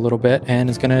forward a little bit and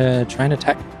is going to try and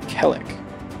attack Kellic.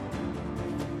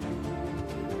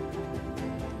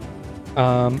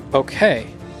 Okay.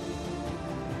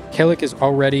 Kellic is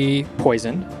already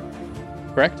poisoned,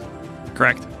 correct?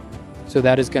 Correct. So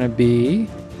that is going to be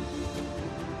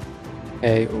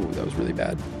that was really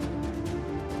bad.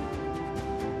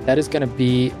 That is going to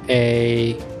be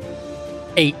a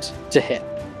 8 to hit,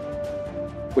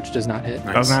 which does not hit.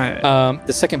 Nice. Doesn't it?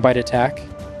 The second bite attack.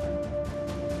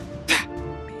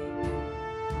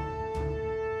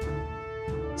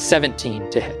 17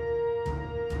 to hit,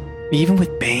 Even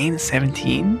with Bane,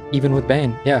 17? even with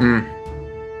Bane. Yeah.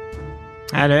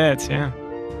 That hits, yeah.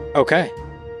 Okay.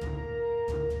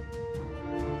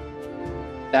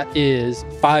 That is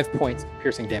 5 points of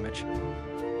piercing damage.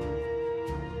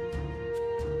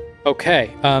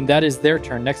 Okay, that is their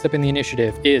turn. Next up in the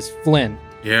initiative is Flynn.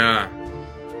 Yeah.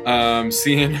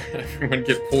 Seeing everyone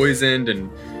get poisoned and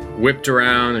whipped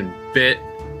around and bit.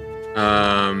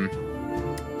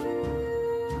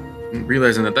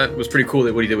 Realizing that was pretty cool,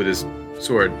 that what he did with his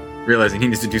sword. Realizing he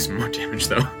needs to do some more damage,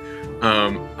 though.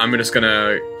 I'm just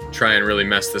gonna try and really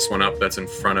mess this one up that's in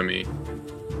front of me.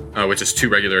 which is 2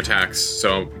 regular attacks.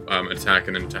 So attack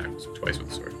and then attack so twice with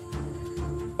the sword.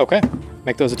 Okay.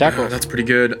 Make those attack rolls. That's pretty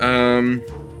good. I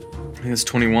think it's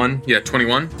 21. Yeah,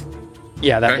 21.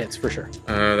 Yeah, that Okay. hits for sure.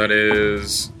 That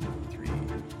is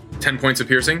 10 points of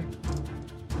piercing.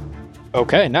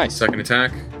 Okay, nice. Second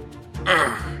attack.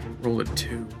 Roll a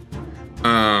 2.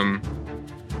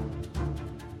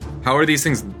 How are these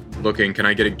things looking? Can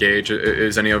I get a gauge?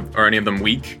 Are any of them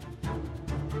weak?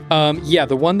 Yeah,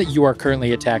 the one that you are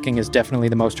currently attacking is definitely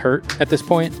the most hurt at this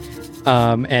point.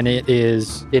 And it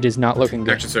is not looking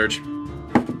good. Action surge.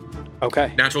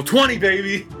 Okay. Natural 20,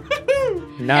 baby.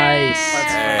 Nice.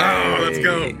 Oh, let's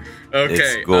go. Okay.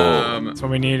 Let's go. That's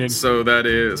what we needed. So that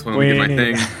is. Let me get my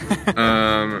thing.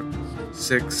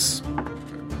 6.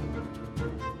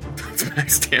 That's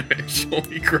max damage.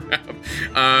 Holy crap.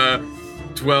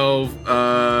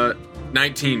 12.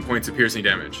 19 points of piercing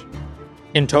damage.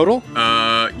 In total?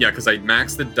 Yeah, because I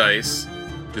maxed the dice,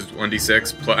 which is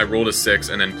 1d6. I rolled a 6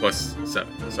 and then plus 7.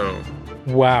 So.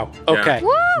 Wow. Okay.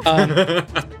 Woo!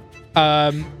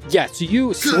 Yeah, so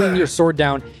you swing your sword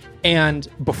down, and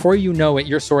before you know it,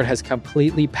 your sword has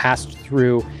completely passed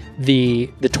through the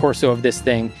torso of this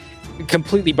thing,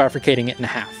 completely bifurcating it in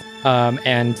half.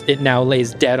 And it now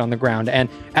lays dead on the ground. And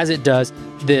as it does,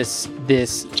 this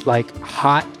like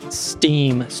hot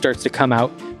steam starts to come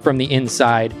out from the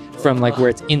inside, from like where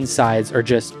its insides are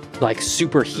just like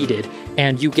super heated,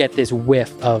 and you get this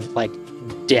whiff of like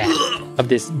death, of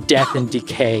this death and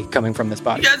decay coming from this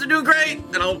body. You guys are doing great!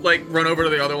 And I'll like run over to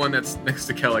the other one that's next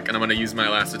to Kellic, and I'm gonna use my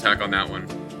last attack on that one.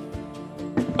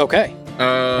 Okay.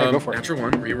 Go for it. Natural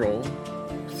 1, reroll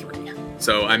 3.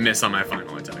 So I miss on my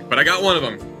final attack, but I got one of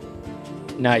them.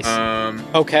 Nice.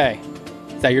 Okay.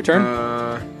 Is that your turn?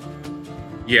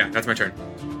 Yeah, that's my turn.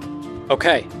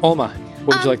 Okay. Olma,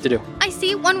 what would you like to do? I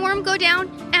see one worm go down,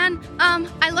 and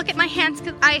I look at my hands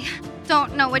because I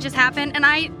don't know what just happened, and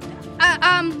I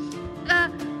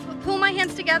pull my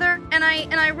hands together and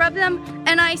I rub them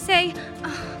and I say,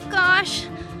 oh, gosh,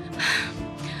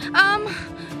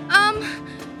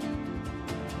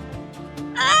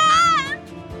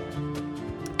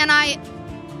 and I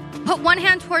put one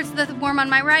hand towards the worm on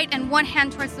my right and one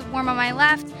hand towards the worm on my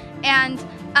left, and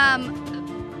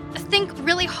think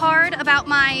really hard about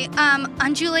my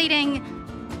undulating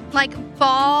like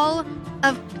ball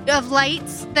of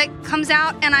lights that comes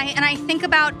out, and I think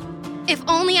about if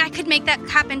only I could make that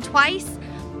happen twice,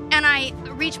 and I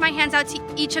reach my hands out to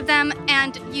each of them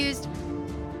and used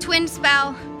Twin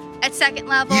Spell at 2nd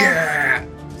level. Yeah!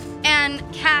 And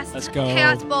cast Let's go.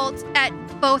 Chaos Bolt at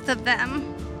both of them.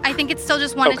 I think it's still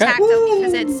just one Okay. attack though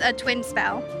because it's a twin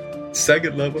spell.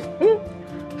 2nd level. Woo.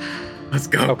 Let's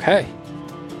go. Okay.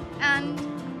 And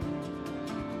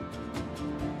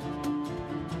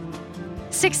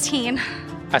 16.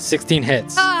 16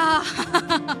 hits. Oh.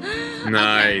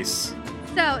 Nice.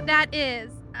 So that is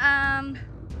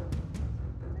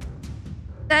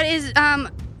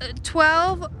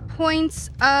 12 points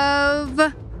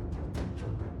of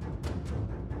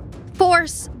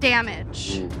force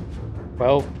damage.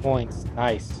 12 points.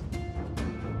 Nice.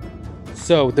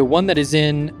 So the one that is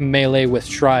in melee with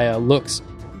Shreya looks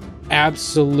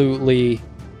absolutely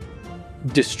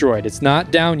destroyed. It's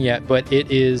not down yet, but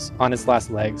it is on its last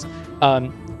legs.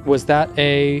 Was that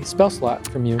a spell slot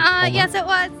from you? Olma? Yes, it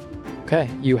was. Okay,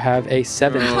 you have a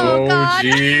 7. Oh, God.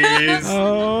 jeez.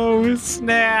 Oh,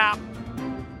 snap.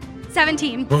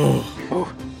 17.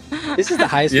 Oh, This is the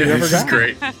highest yeah, you've ever this is gotten.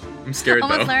 great. I'm scared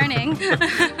Almost though. learning.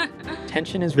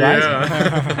 Tension is rising.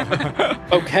 Yeah.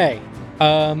 Okay.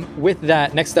 With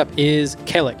that, next up is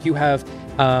Kellic. You have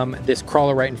this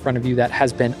crawler right in front of you that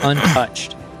has been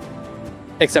untouched,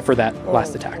 except for that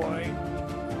last attack. Boy.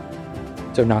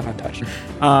 So not untouched.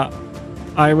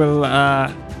 I will,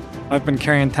 I've been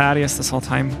carrying Thaddeus this whole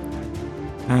time.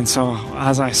 And so,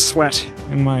 as I sweat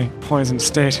in my poisoned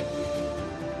state,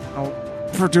 I'll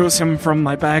produce him from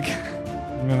my bag.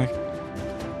 And be like,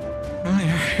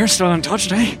 oh, you're still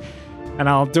untouched, eh? And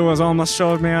I'll do as almost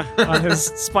showed me on his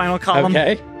spinal column.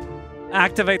 Okay.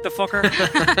 Activate the fucker.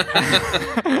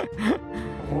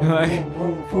 Like,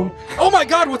 Oh my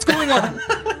God, what's going on?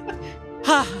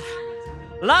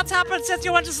 lots happened since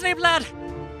you went to sleep, lad.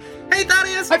 Hey,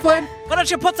 Thaddeus. Hi, Flynn. Why don't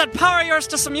you put that power of yours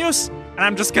to some use? And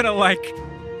I'm just gonna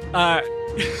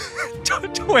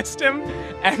twist him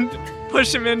and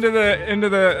push him into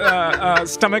the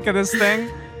stomach of this thing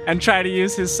and try to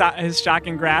use his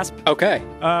shocking grasp. Okay.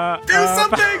 Do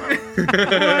something.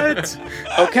 What?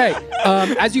 Okay.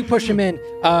 As you push him in,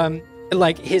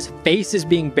 like his face is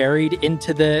being buried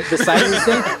into the side of this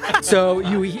thing. So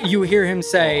you hear him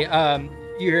say, I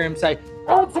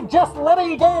would suggest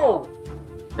letting go.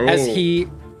 As he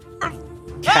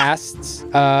casts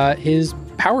his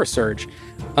power surge.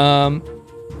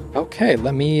 Okay,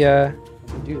 let me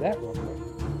do that real quick.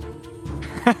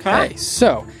 Okay,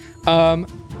 so I'm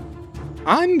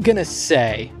gonna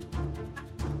say,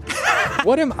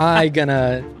 what am I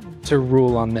gonna to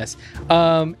rule on this?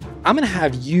 I'm gonna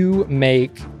have you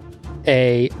make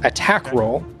a attack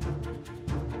roll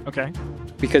Okay.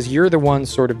 because you're the one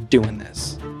sort of doing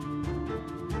this.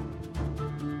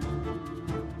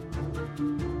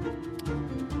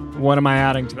 What am I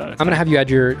adding to that? I'm gonna have you add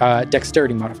your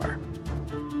dexterity modifier.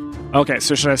 Okay,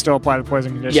 so should I still apply the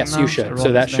poison condition? Yes, now? you I should. roll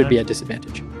So that should be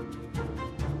disadvantage? at disadvantage.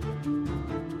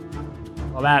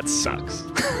 Well, that sucks.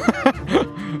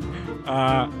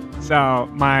 So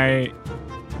my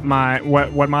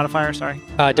what modifier? Sorry,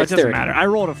 that doesn't Dexterity. matter. I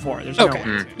rolled a 4. There's Okay.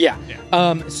 no way. Yeah.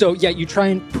 So yeah, you try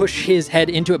and push his head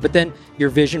into it, but then your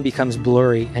vision becomes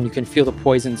blurry, and you can feel the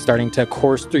poison starting to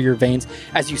course through your veins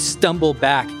as you stumble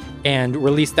back and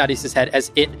release Thaddeus' head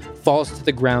as it falls to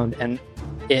the ground. And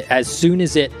as soon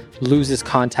as it loses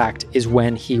contact, is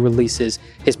when he releases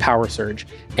his power surge,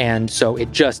 and so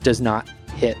it just does not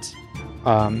hit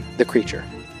the creature.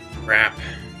 Crap.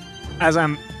 As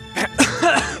I'm.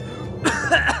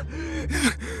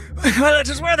 Well, I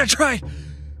just rather try.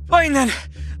 Fine then,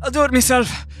 I'll do it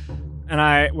myself. And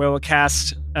I will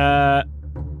cast Toll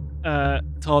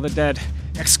the Dead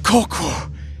Ex Coco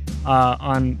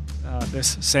on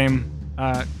this same.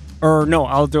 Or no,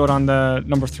 I'll do it on the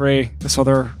number 3, this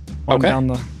other one Okay. down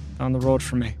the road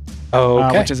from me,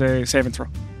 Okay. which is a saving throw.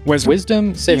 Wisdom.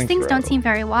 Wisdom saving These things throw. don't seem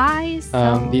very wise.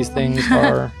 So. These things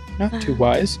are not too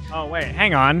wise. Oh wait,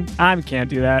 hang on, I can't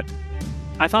do that.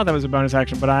 I thought that was a bonus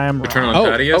action, but I am To turn wrong. on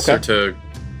Oh, Thaddeus, okay. or to...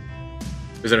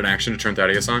 Is it an action to turn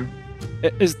Thaddeus on?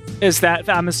 Is that?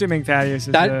 I'm assuming Thaddeus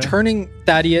is That turning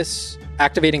Thaddeus,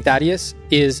 activating Thaddeus,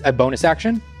 is a bonus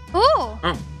action. Ooh.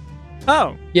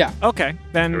 Oh, Yeah. okay.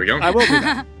 Then There we go. I will do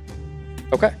that.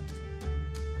 Okay.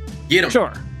 Get him.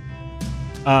 Sure.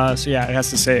 So yeah, it has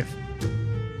to save.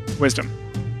 Wisdom.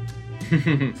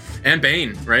 And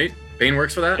Bane, right? Bane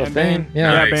works for that? Yeah. Bane,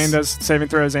 yeah. Yeah, Nice. Bane does saving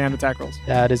throws and attack rolls.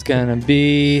 That is gonna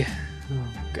be, oh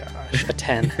gosh, a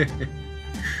 10.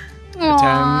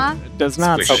 Aw. 10 does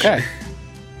not. Squish. Okay.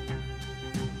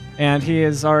 And he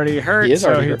is already hurt, He is so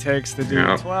already he hurt. takes the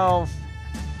Yeah. D12.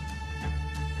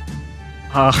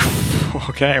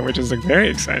 Okay, which is very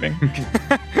exciting.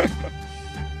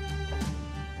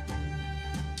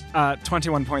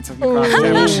 21 points of necrotic Oh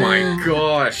damage. my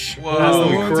gosh. As the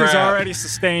Holy wounds he's crap. already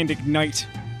sustained ignite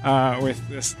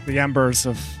with the embers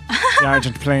of the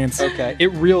Argent Plains. Okay.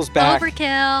 It reels back.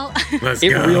 Overkill. Let's It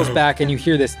go. reels back, and you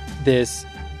hear this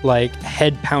like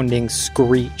head pounding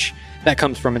screech that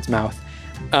comes from its mouth.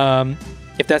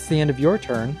 If that's the end of your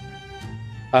turn,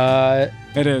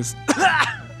 It is.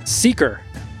 Seeker,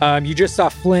 you just saw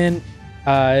Flynn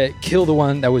kill the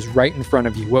one that was right in front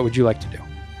of you. What would you like to do?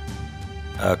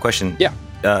 Question. Yeah.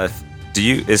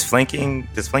 Does flanking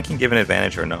give an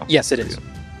advantage or no? Yes, it is.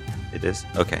 It is?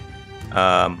 Okay.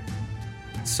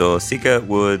 So Sika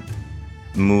would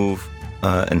move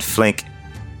and flank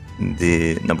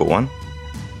the number 1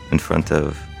 in front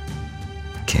of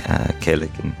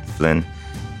Kalik and Flynn.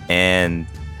 And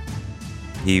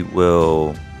he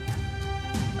will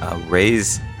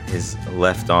raise his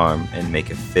left arm and make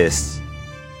a fist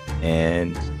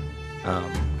and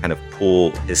kind of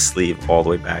pull his sleeve all the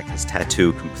way back, his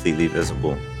tattoo completely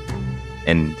visible.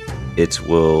 And it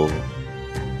will,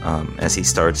 as he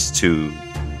starts to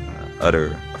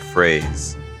utter a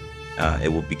phrase,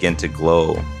 it will begin to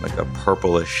glow like a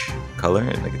purplish color,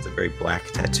 like it's a very black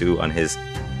tattoo on his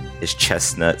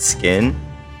chestnut skin,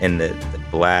 and the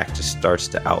black just starts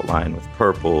to outline with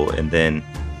purple and then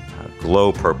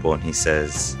glow purple, and he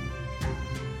says,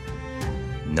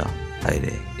 "No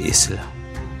aire isla,"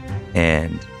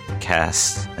 and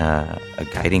cast a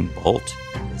guiding bolt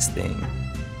on this thing.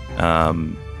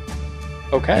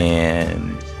 Okay.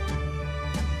 And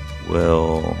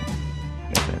will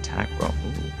make an attack roll.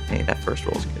 Ooh, hey, that first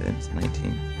roll is good. It's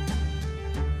 19.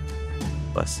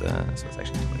 Plus, so it's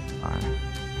actually 25.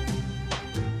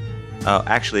 Oh,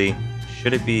 actually,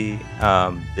 should it be,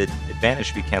 the advantage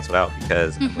should be canceled out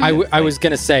because... I was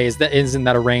gonna say, isn't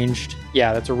that a ranged?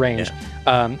 Yeah, that's a ranged.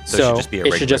 So So, it should just be a it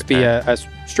should regular just be a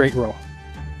straight roll.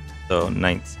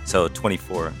 So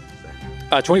 24.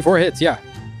 24 hits, yeah.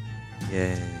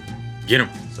 Yay. Get him.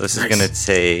 So this Nice. is going to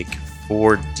take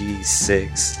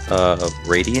 4d6 of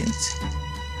radiant,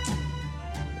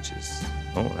 which is,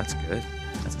 oh, that's good.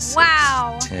 That's a 6,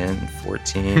 Wow. 10,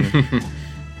 14,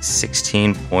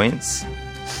 16 points.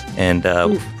 And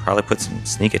we'll probably put some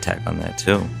sneak attack on that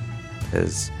too.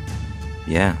 Because,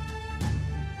 yeah.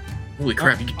 Holy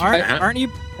crap! You can do Aren't, that. aren't you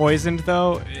poisoned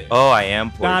though? Oh, I am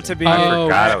poisoned. Not to be. Oh, I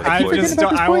forgot I was I poisoned. just Forget about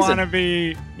don't, I this poison. want to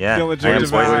be Yeah, diligent I am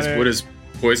about poisoned. it. What does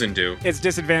poison do? It's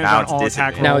disadvantage Now on it's all attack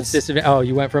disadvantage. rolls. Now it's disadvantage. Oh,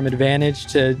 you went from advantage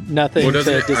to nothing Well, to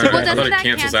doesn't it- disadvantage. Well, Well, doesn't it that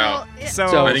cancels cancel? out. So,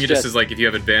 So- I think it just just- is like if you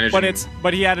have advantage.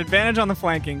 but he had advantage on the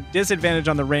flanking, disadvantage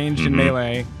on the ranged and Mhm.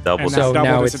 melee, Double. and that's So double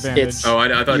now disadvantage. it's Oh,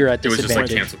 I thought You're at it was just like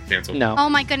disadvantage. canceled. No. Oh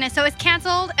my goodness! So it's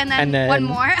canceled, and and then one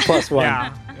more. plus one. yeah,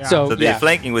 yeah. So, So the yeah.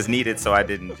 flanking was needed, so I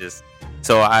didn't just.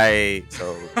 So the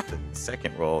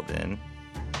second roll then.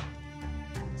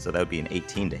 So that would be an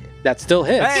 18 to hit. That still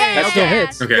hits. Hey, that still okay.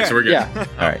 hits. Okay, so we're good. Yeah.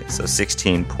 All right, so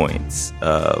 16 points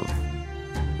of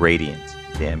radiant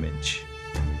damage.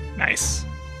 Nice.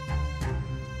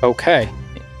 Okay.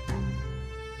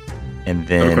 And I have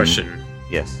then. a question.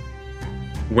 Yes.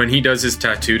 When he does his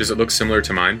tattoo, does it look similar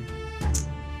to mine?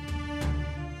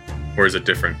 Or is it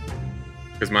different?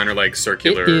 Because mine are like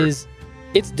circular. It is.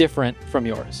 It's different from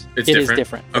yours. It's It different? is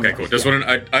different. from Okay, cool. yours, Just yeah. when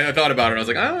I thought about it, I was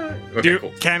like, okay,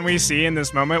 cool. Can we see in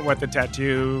this moment what the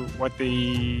tattoo, what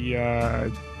the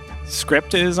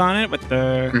script is on it? What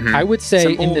the Mhm. I would say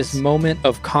in Symbols. this moment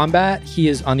of combat, he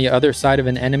is on the other side of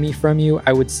an enemy from you.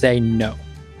 I would say no.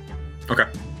 Okay.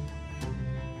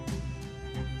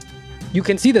 You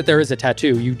can see that there is a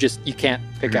tattoo. You can't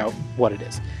pick out what it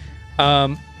is.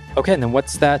 Okay, and then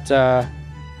what's that?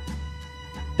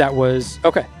 That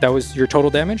was your total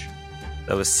damage.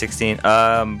 That was 16.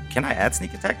 Can I add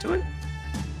sneak attack to it?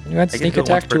 You add I can sneak do it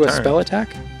attack once per to a turn. spell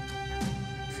attack.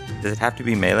 Does it have to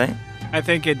be melee? I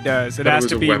think it does. It Thought it has was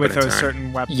to a be weapon with a attack.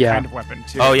 certain Yeah. kind of weapon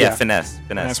too. Oh yeah, Yeah. finesse.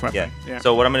 Finesse weapon. Yeah. Yeah.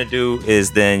 So what I'm gonna do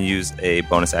is then use a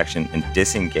bonus action and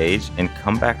disengage and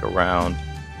come back around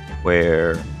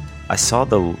where I saw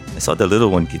the little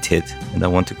one get hit, and I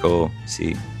want to go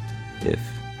see if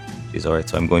she's alright.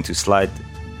 So I'm going to slide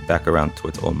back around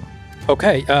towards Olma.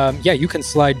 Okay. Yeah, you can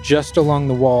slide just along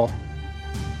the wall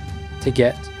to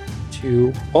get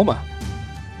to Olma.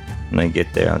 When I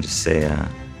get there, I'll just say,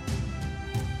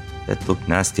 "That looked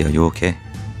nasty. Are you okay?"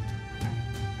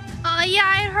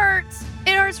 Yeah, it hurts.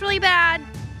 It hurts really bad.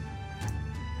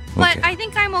 But Okay. I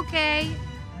think I'm okay.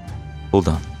 Hold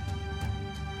on.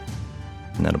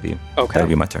 And that'll be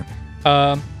Okay. my turn.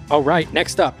 All right.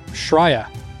 Next up, Shreya.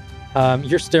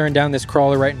 You're staring down this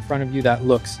crawler right in front of you that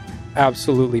looks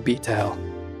absolutely beat to hell.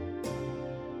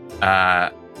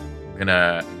 I'm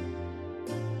gonna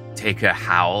take a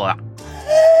howl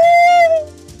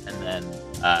and then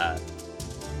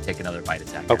take another bite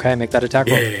attack. Okay, make that attack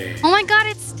roll. Yeah. Oh my god,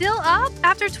 it's still up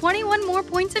after 21 more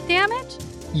points of damage?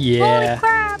 Yeah. Holy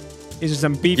crap. These are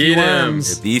some beefy Get 'em.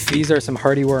 worms. The beefy. These are some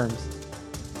hardy worms.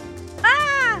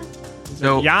 Ah! These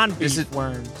So, are beyond is beef it-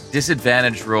 worms.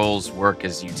 Disadvantage rolls work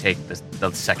as you take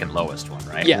the second lowest one,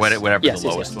 right? Yes. Whatever Yes, the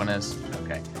yes, lowest yes. one is.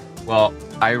 Okay. Well,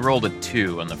 I rolled a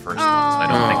 2 on the first one, so I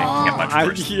don't think I can get much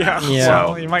worse. than yeah, that. Yeah.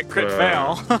 Well, you might crit Uh,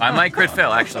 fail. I might crit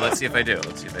fail, actually. Let's see if I do.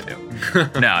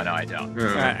 No, I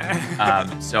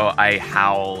don't. So I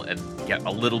howl and get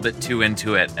a little bit too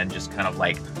into it and just kind of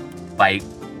like bite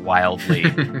wildly.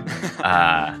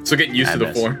 So getting used I to the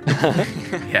miss. form.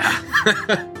 Yeah.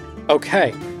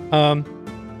 Okay.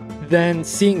 Then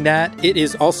seeing that, it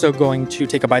is also going to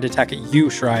take a bite attack at you,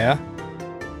 Shreya.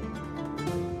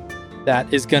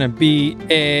 That is going to be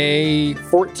a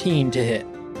 14 to hit.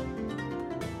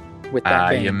 With that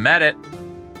bane. You met it.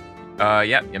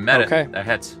 Yeah, you met Okay. it. That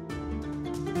hits.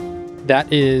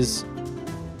 That is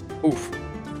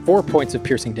 4 points of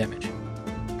piercing damage.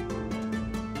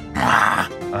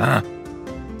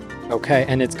 Okay,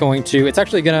 and it's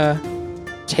actually going to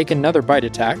take another bite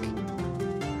attack.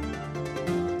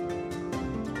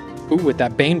 Ooh, with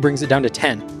that bane brings it down to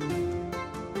 10.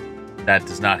 That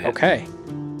does not hit. Okay.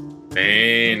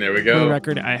 Bane, there we For the go.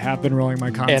 record, I have been rolling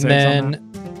my con And saves on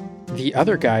then the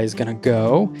other guy is going to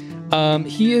go.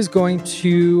 He is going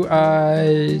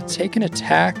to take an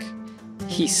attack.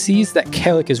 He sees that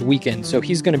Kellic is weakened, so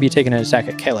he's going to be taking an attack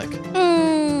at Kellic.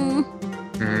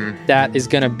 Mm. That is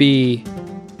going to be...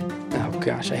 Oh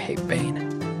gosh, I hate Bane.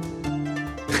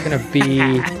 It's going to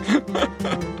be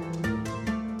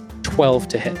 12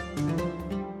 to hit. that.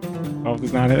 Oh,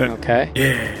 does not hit. Okay.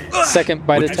 Yeah. Second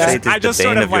bite Would you say attack. this I is the just bane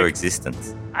sort of of your like-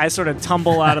 existence? I sort of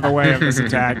tumble out of the way of this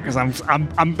attack because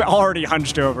I'm already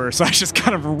hunched over, so I just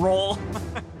kind of roll.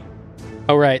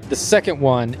 All right, the second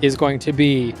one is going to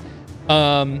be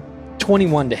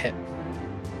 21 to hit.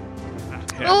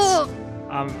 Hits. Oh,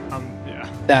 Yeah,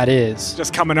 That is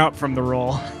just coming up from the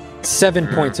roll. 7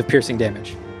 points of piercing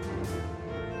damage.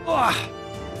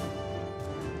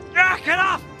 Get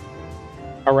off!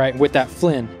 All right, with that,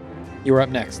 Flynn, you're up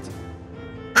next.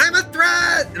 I'm a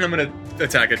threat! And I'm going to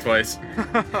attack it twice.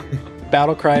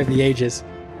 Battle cry of the ages.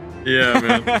 Yeah,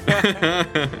 man.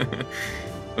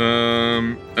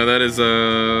 That is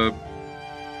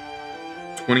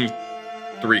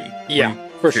 23. Yeah,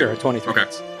 for 22. sure. 23. Okay.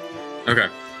 Okay.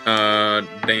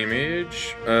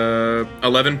 Damage.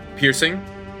 11 piercing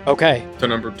Okay. to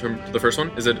the first one.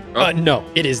 Is it? No,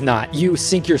 it is not. You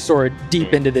sink your sword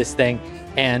deep into this thing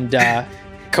and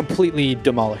completely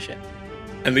demolish it.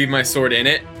 I leave my sword in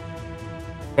it.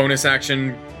 Bonus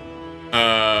action,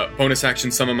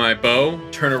 summon my bow,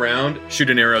 turn around, shoot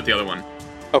an arrow at the other one.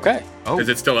 Okay. Oh, Is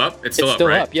it still up? It's It's still still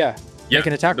up, right? up, yeah. Yeah. Make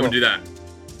an attack I'm roll. gonna do that.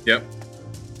 Yep.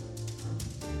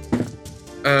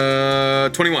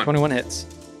 21. 21 hits.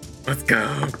 Let's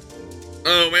go.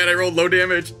 Oh man, I rolled low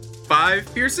damage.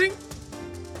 5 piercing?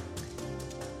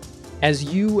 As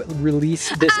you release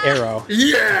this arrow,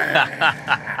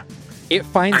 Yeah! it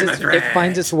finds I'm a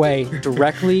threat. its way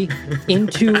directly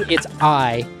into its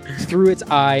eye, through its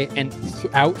eye, and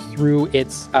out through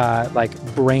its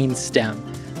brain stem,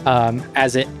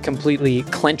 as it completely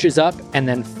clenches up and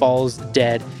then falls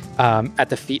dead at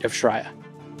the feet of Shreya.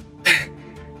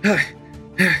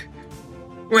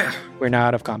 Well, We're now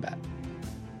out of combat.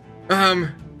 are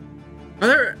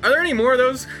there any more of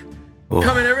those Oh,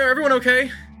 coming? Everyone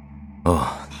okay?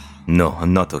 oh, no,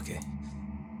 I'm not okay.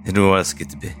 Everyone else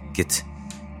get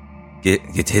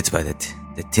hit by that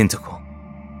tentacle.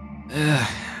 Thing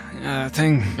I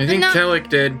think No. Kellic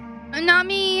did. Not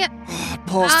me.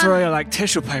 pulls through you like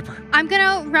tissue paper. I'm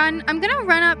gonna run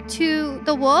up to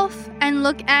the wolf and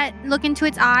look into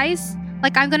its eyes.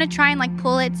 Like I'm gonna try and like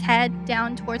pull its head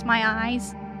down towards my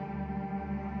eyes.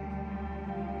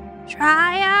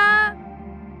 Shreya,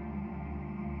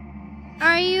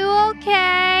 are you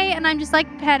okay? And I'm just like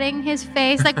petting his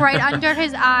face, like right under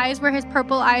his eyes where his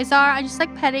purple eyes are. I'm just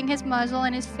like petting his muzzle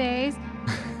and his face.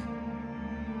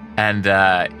 and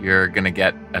you're gonna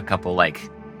get a couple like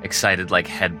excited like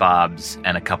head bobs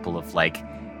and a couple of like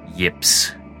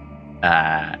yips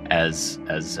as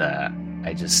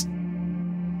I just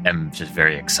am just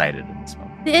very excited in this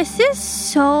moment. This is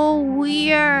so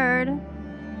weird.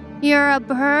 You're a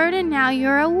bird and now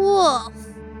you're a wolf.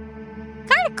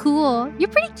 Kind of cool. You're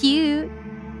pretty cute.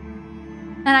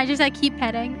 And I just like keep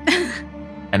petting.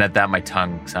 And at that, my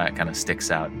tongue kind of sticks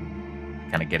out,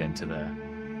 kind of get into the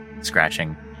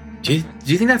scratching. Do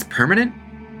you think that's permanent?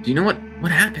 Do you know what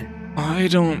happened? I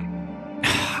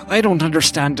don't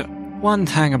understand one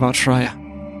thing about Shreya.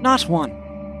 Not one.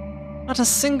 Not a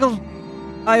single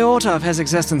iota of his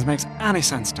existence makes any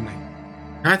sense to me.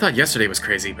 I thought yesterday was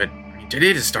crazy, but I mean,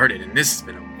 today just started, and this has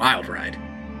been a wild ride.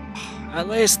 At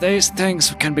least these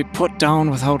things can be put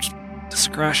down without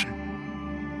discretion.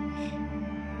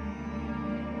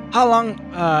 How long,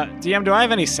 DM, do I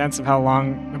have any sense of how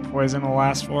long the poison will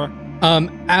last for?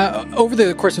 Over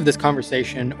the course of this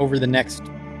conversation, over the next,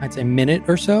 I'd say, minute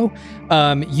or so,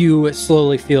 you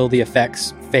slowly feel the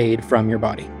effects fade from your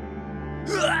body.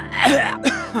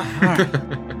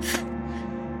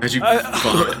 As you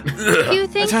vomit. Do you I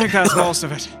think... think that's most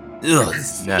of it. Ugh,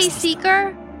 it's Hey, nasty.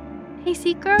 Seeker? Hey,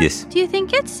 Seeker? Yes. Do you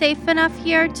think it's safe enough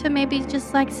here to maybe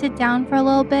just like sit down for a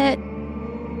little bit?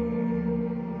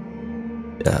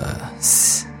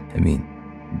 I mean,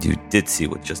 you did see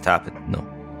what just happened, no?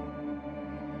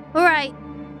 All right.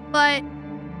 But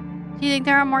do you think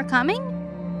there are more coming?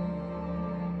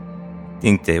 I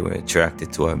think they were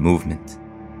attracted to our movement.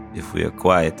 If we are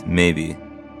quiet, maybe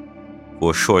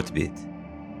for a short bit.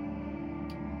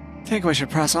 Think we should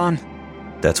press on.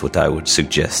 That's what I would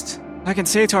suggest. I can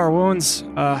see to our wounds,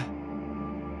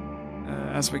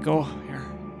 as we go here.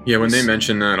 Yeah, when they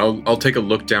mention that, I'll take a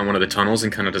look down one of the tunnels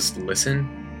and kind of just listen,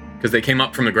 because they came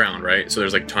up from the ground, right? So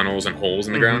there's like tunnels and holes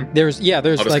in the ground. There's I'll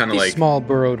just like kinda, these like- small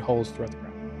burrowed holes throughout the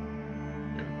ground.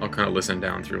 Yeah, I'll kind of listen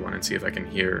down through one and see if I can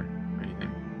hear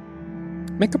anything.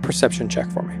 Make a perception check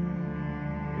for me.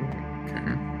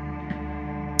 Okay.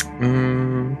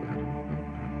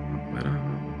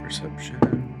 Perception.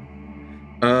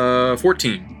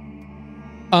 14.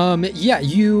 Yeah,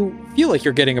 you feel like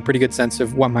you're getting a pretty good sense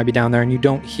of what might be down there, and you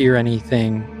don't hear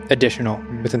anything additional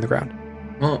within the ground.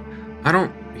 Well, I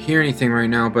don't hear anything right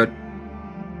now, but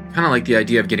kind of like the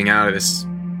idea of getting out of this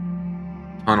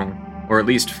tunnel, or at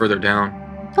least further down.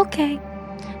 Okay.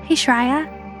 Hey, Shreya.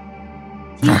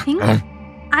 Do you think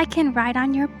I can ride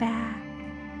on your back?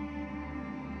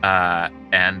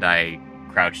 And I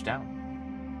crouch down.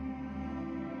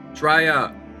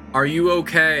 Shreya, are you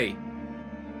okay?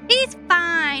 He's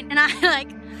fine. And I like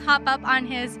hop up on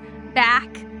his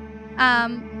back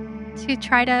to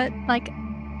try to like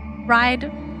ride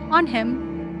on him.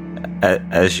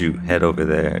 As you head over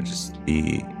there, just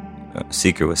the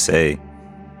Seeker will say,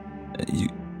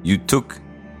 you took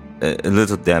a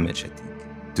little damage, I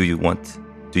think. Do you want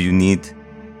Do you need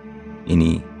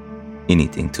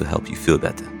anything to help you feel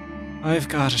better? I've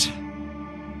got it.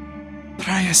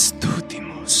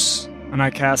 Praestutimus. And I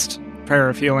cast Prayer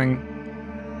of Healing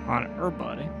on her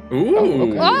body.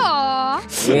 Ooh. Aw.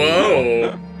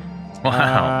 Whoa.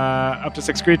 Wow. Up to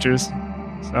 6 creatures.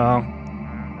 So,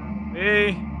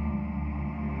 hey.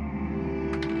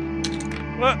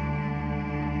 What?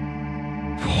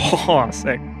 Oh,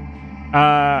 sick.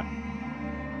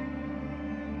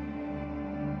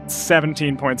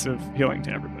 17 points of healing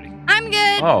to everybody. I'm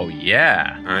good. Oh,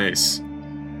 yeah. Nice.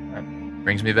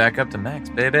 Brings me back up to max,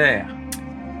 baby.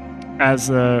 As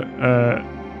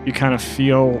you kind of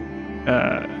feel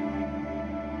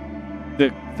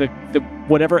the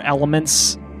whatever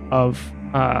elements of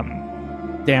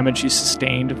damage you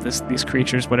sustained of these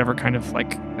creatures, whatever kind of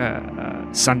like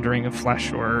sundering of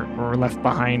flesh or left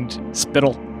behind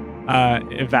spittle,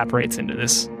 evaporates into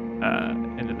this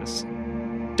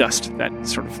dust that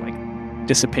sort of like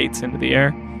dissipates into the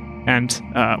air, and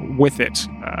with it,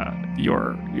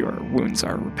 your wounds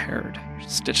are repaired,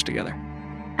 stitched together.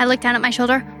 I look down at my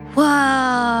shoulder.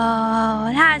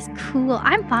 Whoa, that's cool.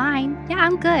 I'm fine. Yeah,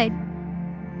 I'm good.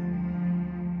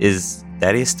 Is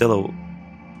Daddy still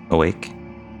awake?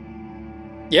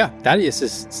 Yeah, Thaddeus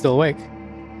is still awake.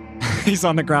 He's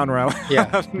on the ground row.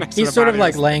 Yeah. Next to He's the sort of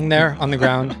bodies. like laying there on the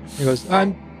ground. He goes,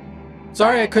 I'm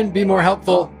sorry I couldn't be more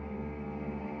helpful.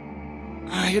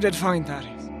 You did fine,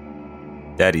 Thaddeus.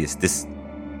 Daddy, is this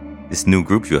new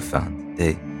group you have found?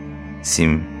 They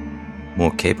seem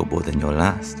more capable than your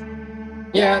last.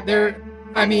 Yeah,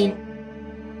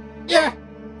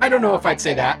 I don't know if I'd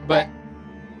say that, but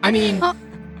I mean, Huh?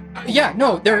 yeah,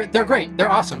 no, they're great.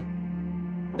 They're awesome.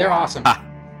 They're awesome. Ah.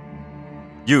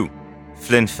 You,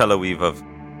 Flynn Fellowweave of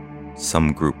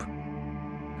some group.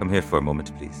 Come here for a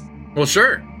moment, please. Well,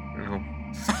 sure. And I'll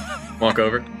walk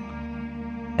over.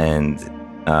 And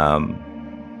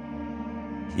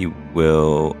he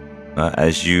will,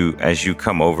 as you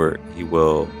come over, he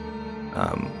will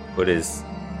put his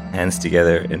hands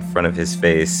together in front of his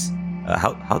face.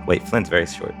 Wait, Flynn's very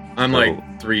short. I'm So-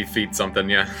 like 3 feet something,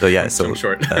 yeah. So yeah, I'm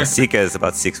short. Sika is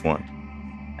about 6'1",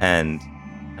 and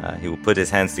he will put his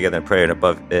hands together in prayer and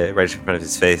above, right in front of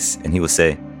his face, and he will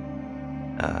say,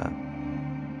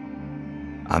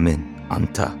 "Amen,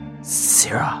 Anta,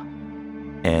 Sira,"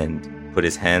 and put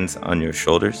his hands on your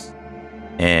shoulders,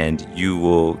 and you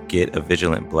will get a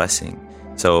vigilant blessing.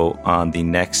 So on the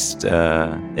next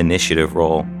initiative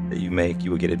roll that you make,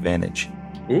 you will get advantage,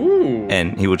 Ooh.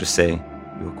 and he will just say,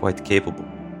 "You are quite capable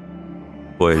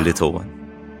for a little one."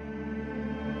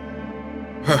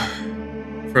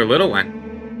 For a little one.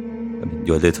 I mean,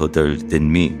 you're littler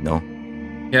than me, no?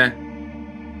 Yeah.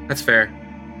 That's fair.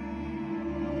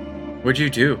 What'd you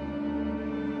do?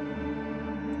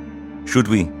 Should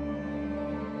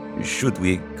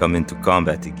we come into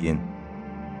combat again,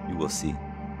 you will see.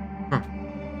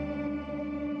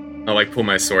 I'll like pull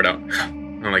my sword out.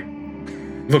 I'll like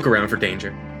look around for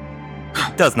danger.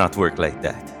 It does not work like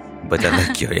that, but I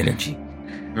like your energy.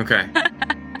 Okay.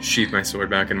 Sheath my sword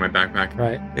back in my backpack.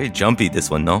 Right. Very jumpy,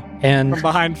 this one, no? And From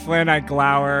behind Flynn, I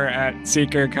glower at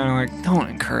Seeker, kind of like, don't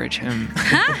encourage him.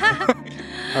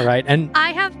 all right, and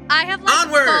I have like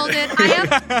Onward! folded.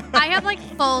 I have like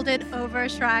folded over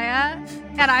Shreya,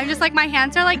 and I'm just like my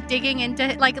hands are like digging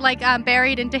into like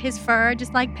buried into his fur,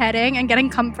 just like petting and getting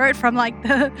comfort from like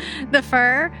the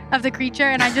fur of the creature,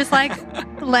 and I'm just like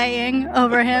laying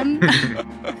over him.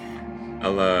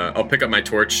 I'll pick up my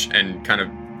torch and kind of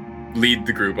lead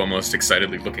the group almost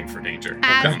excitedly looking for danger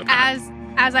down the path.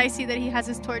 As I see that he has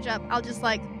his torch up, I'll just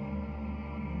like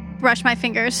brush my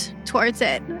fingers towards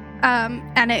it,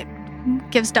 and it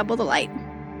gives double the light.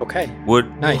 okay.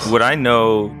 Would I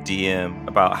know, DM,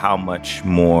 about how much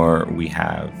more we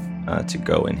have to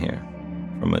go in here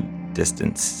from a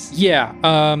distance? Yeah,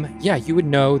 you would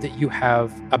know that you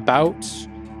have about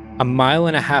 1.5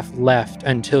 miles left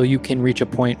until you can reach a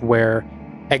point where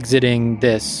exiting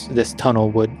this tunnel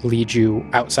would lead you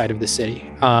outside of the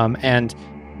city. And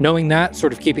knowing that,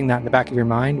 sort of keeping that in the back of your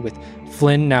mind, with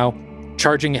Flynn now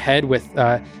charging ahead with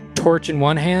torch in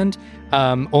one hand,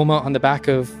 Olma on the back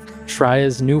of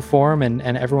Shreya's new form, and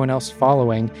everyone else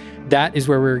following, that is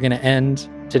where we're going to end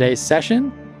today's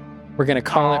session. We're going to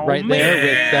call it right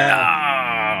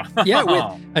there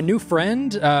with a new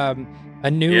friend, a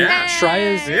new Yeah.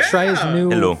 Shreya's new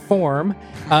Hello. form,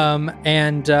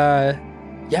 and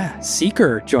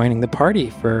Seeker joining the party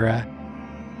for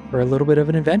a little bit of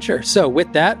an adventure. So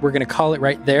with that, we're going to call it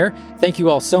right there. Thank you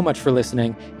all so much for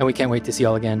listening, and we can't wait to see you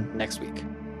all again next week.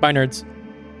 Bye, nerds.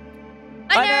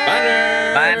 Bye,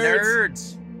 nerds! Bye,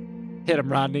 nerds. Hit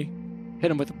him, Rodney. Hit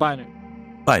him with the binary.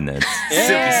 Bye, nerds.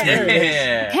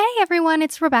 Hey everyone,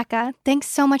 it's Rebecca. Thanks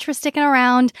so much for sticking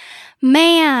around.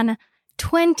 Man,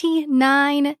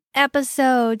 29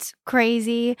 episodes.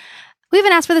 Crazy. We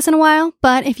haven't asked for this in a while,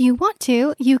 but if you want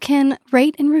to, you can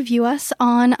rate and review us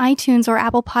on iTunes or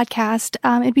Apple Podcast.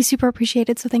 It'd be super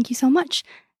appreciated, so thank you so much.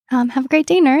 Have a great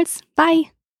day, nerds.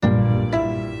 Bye.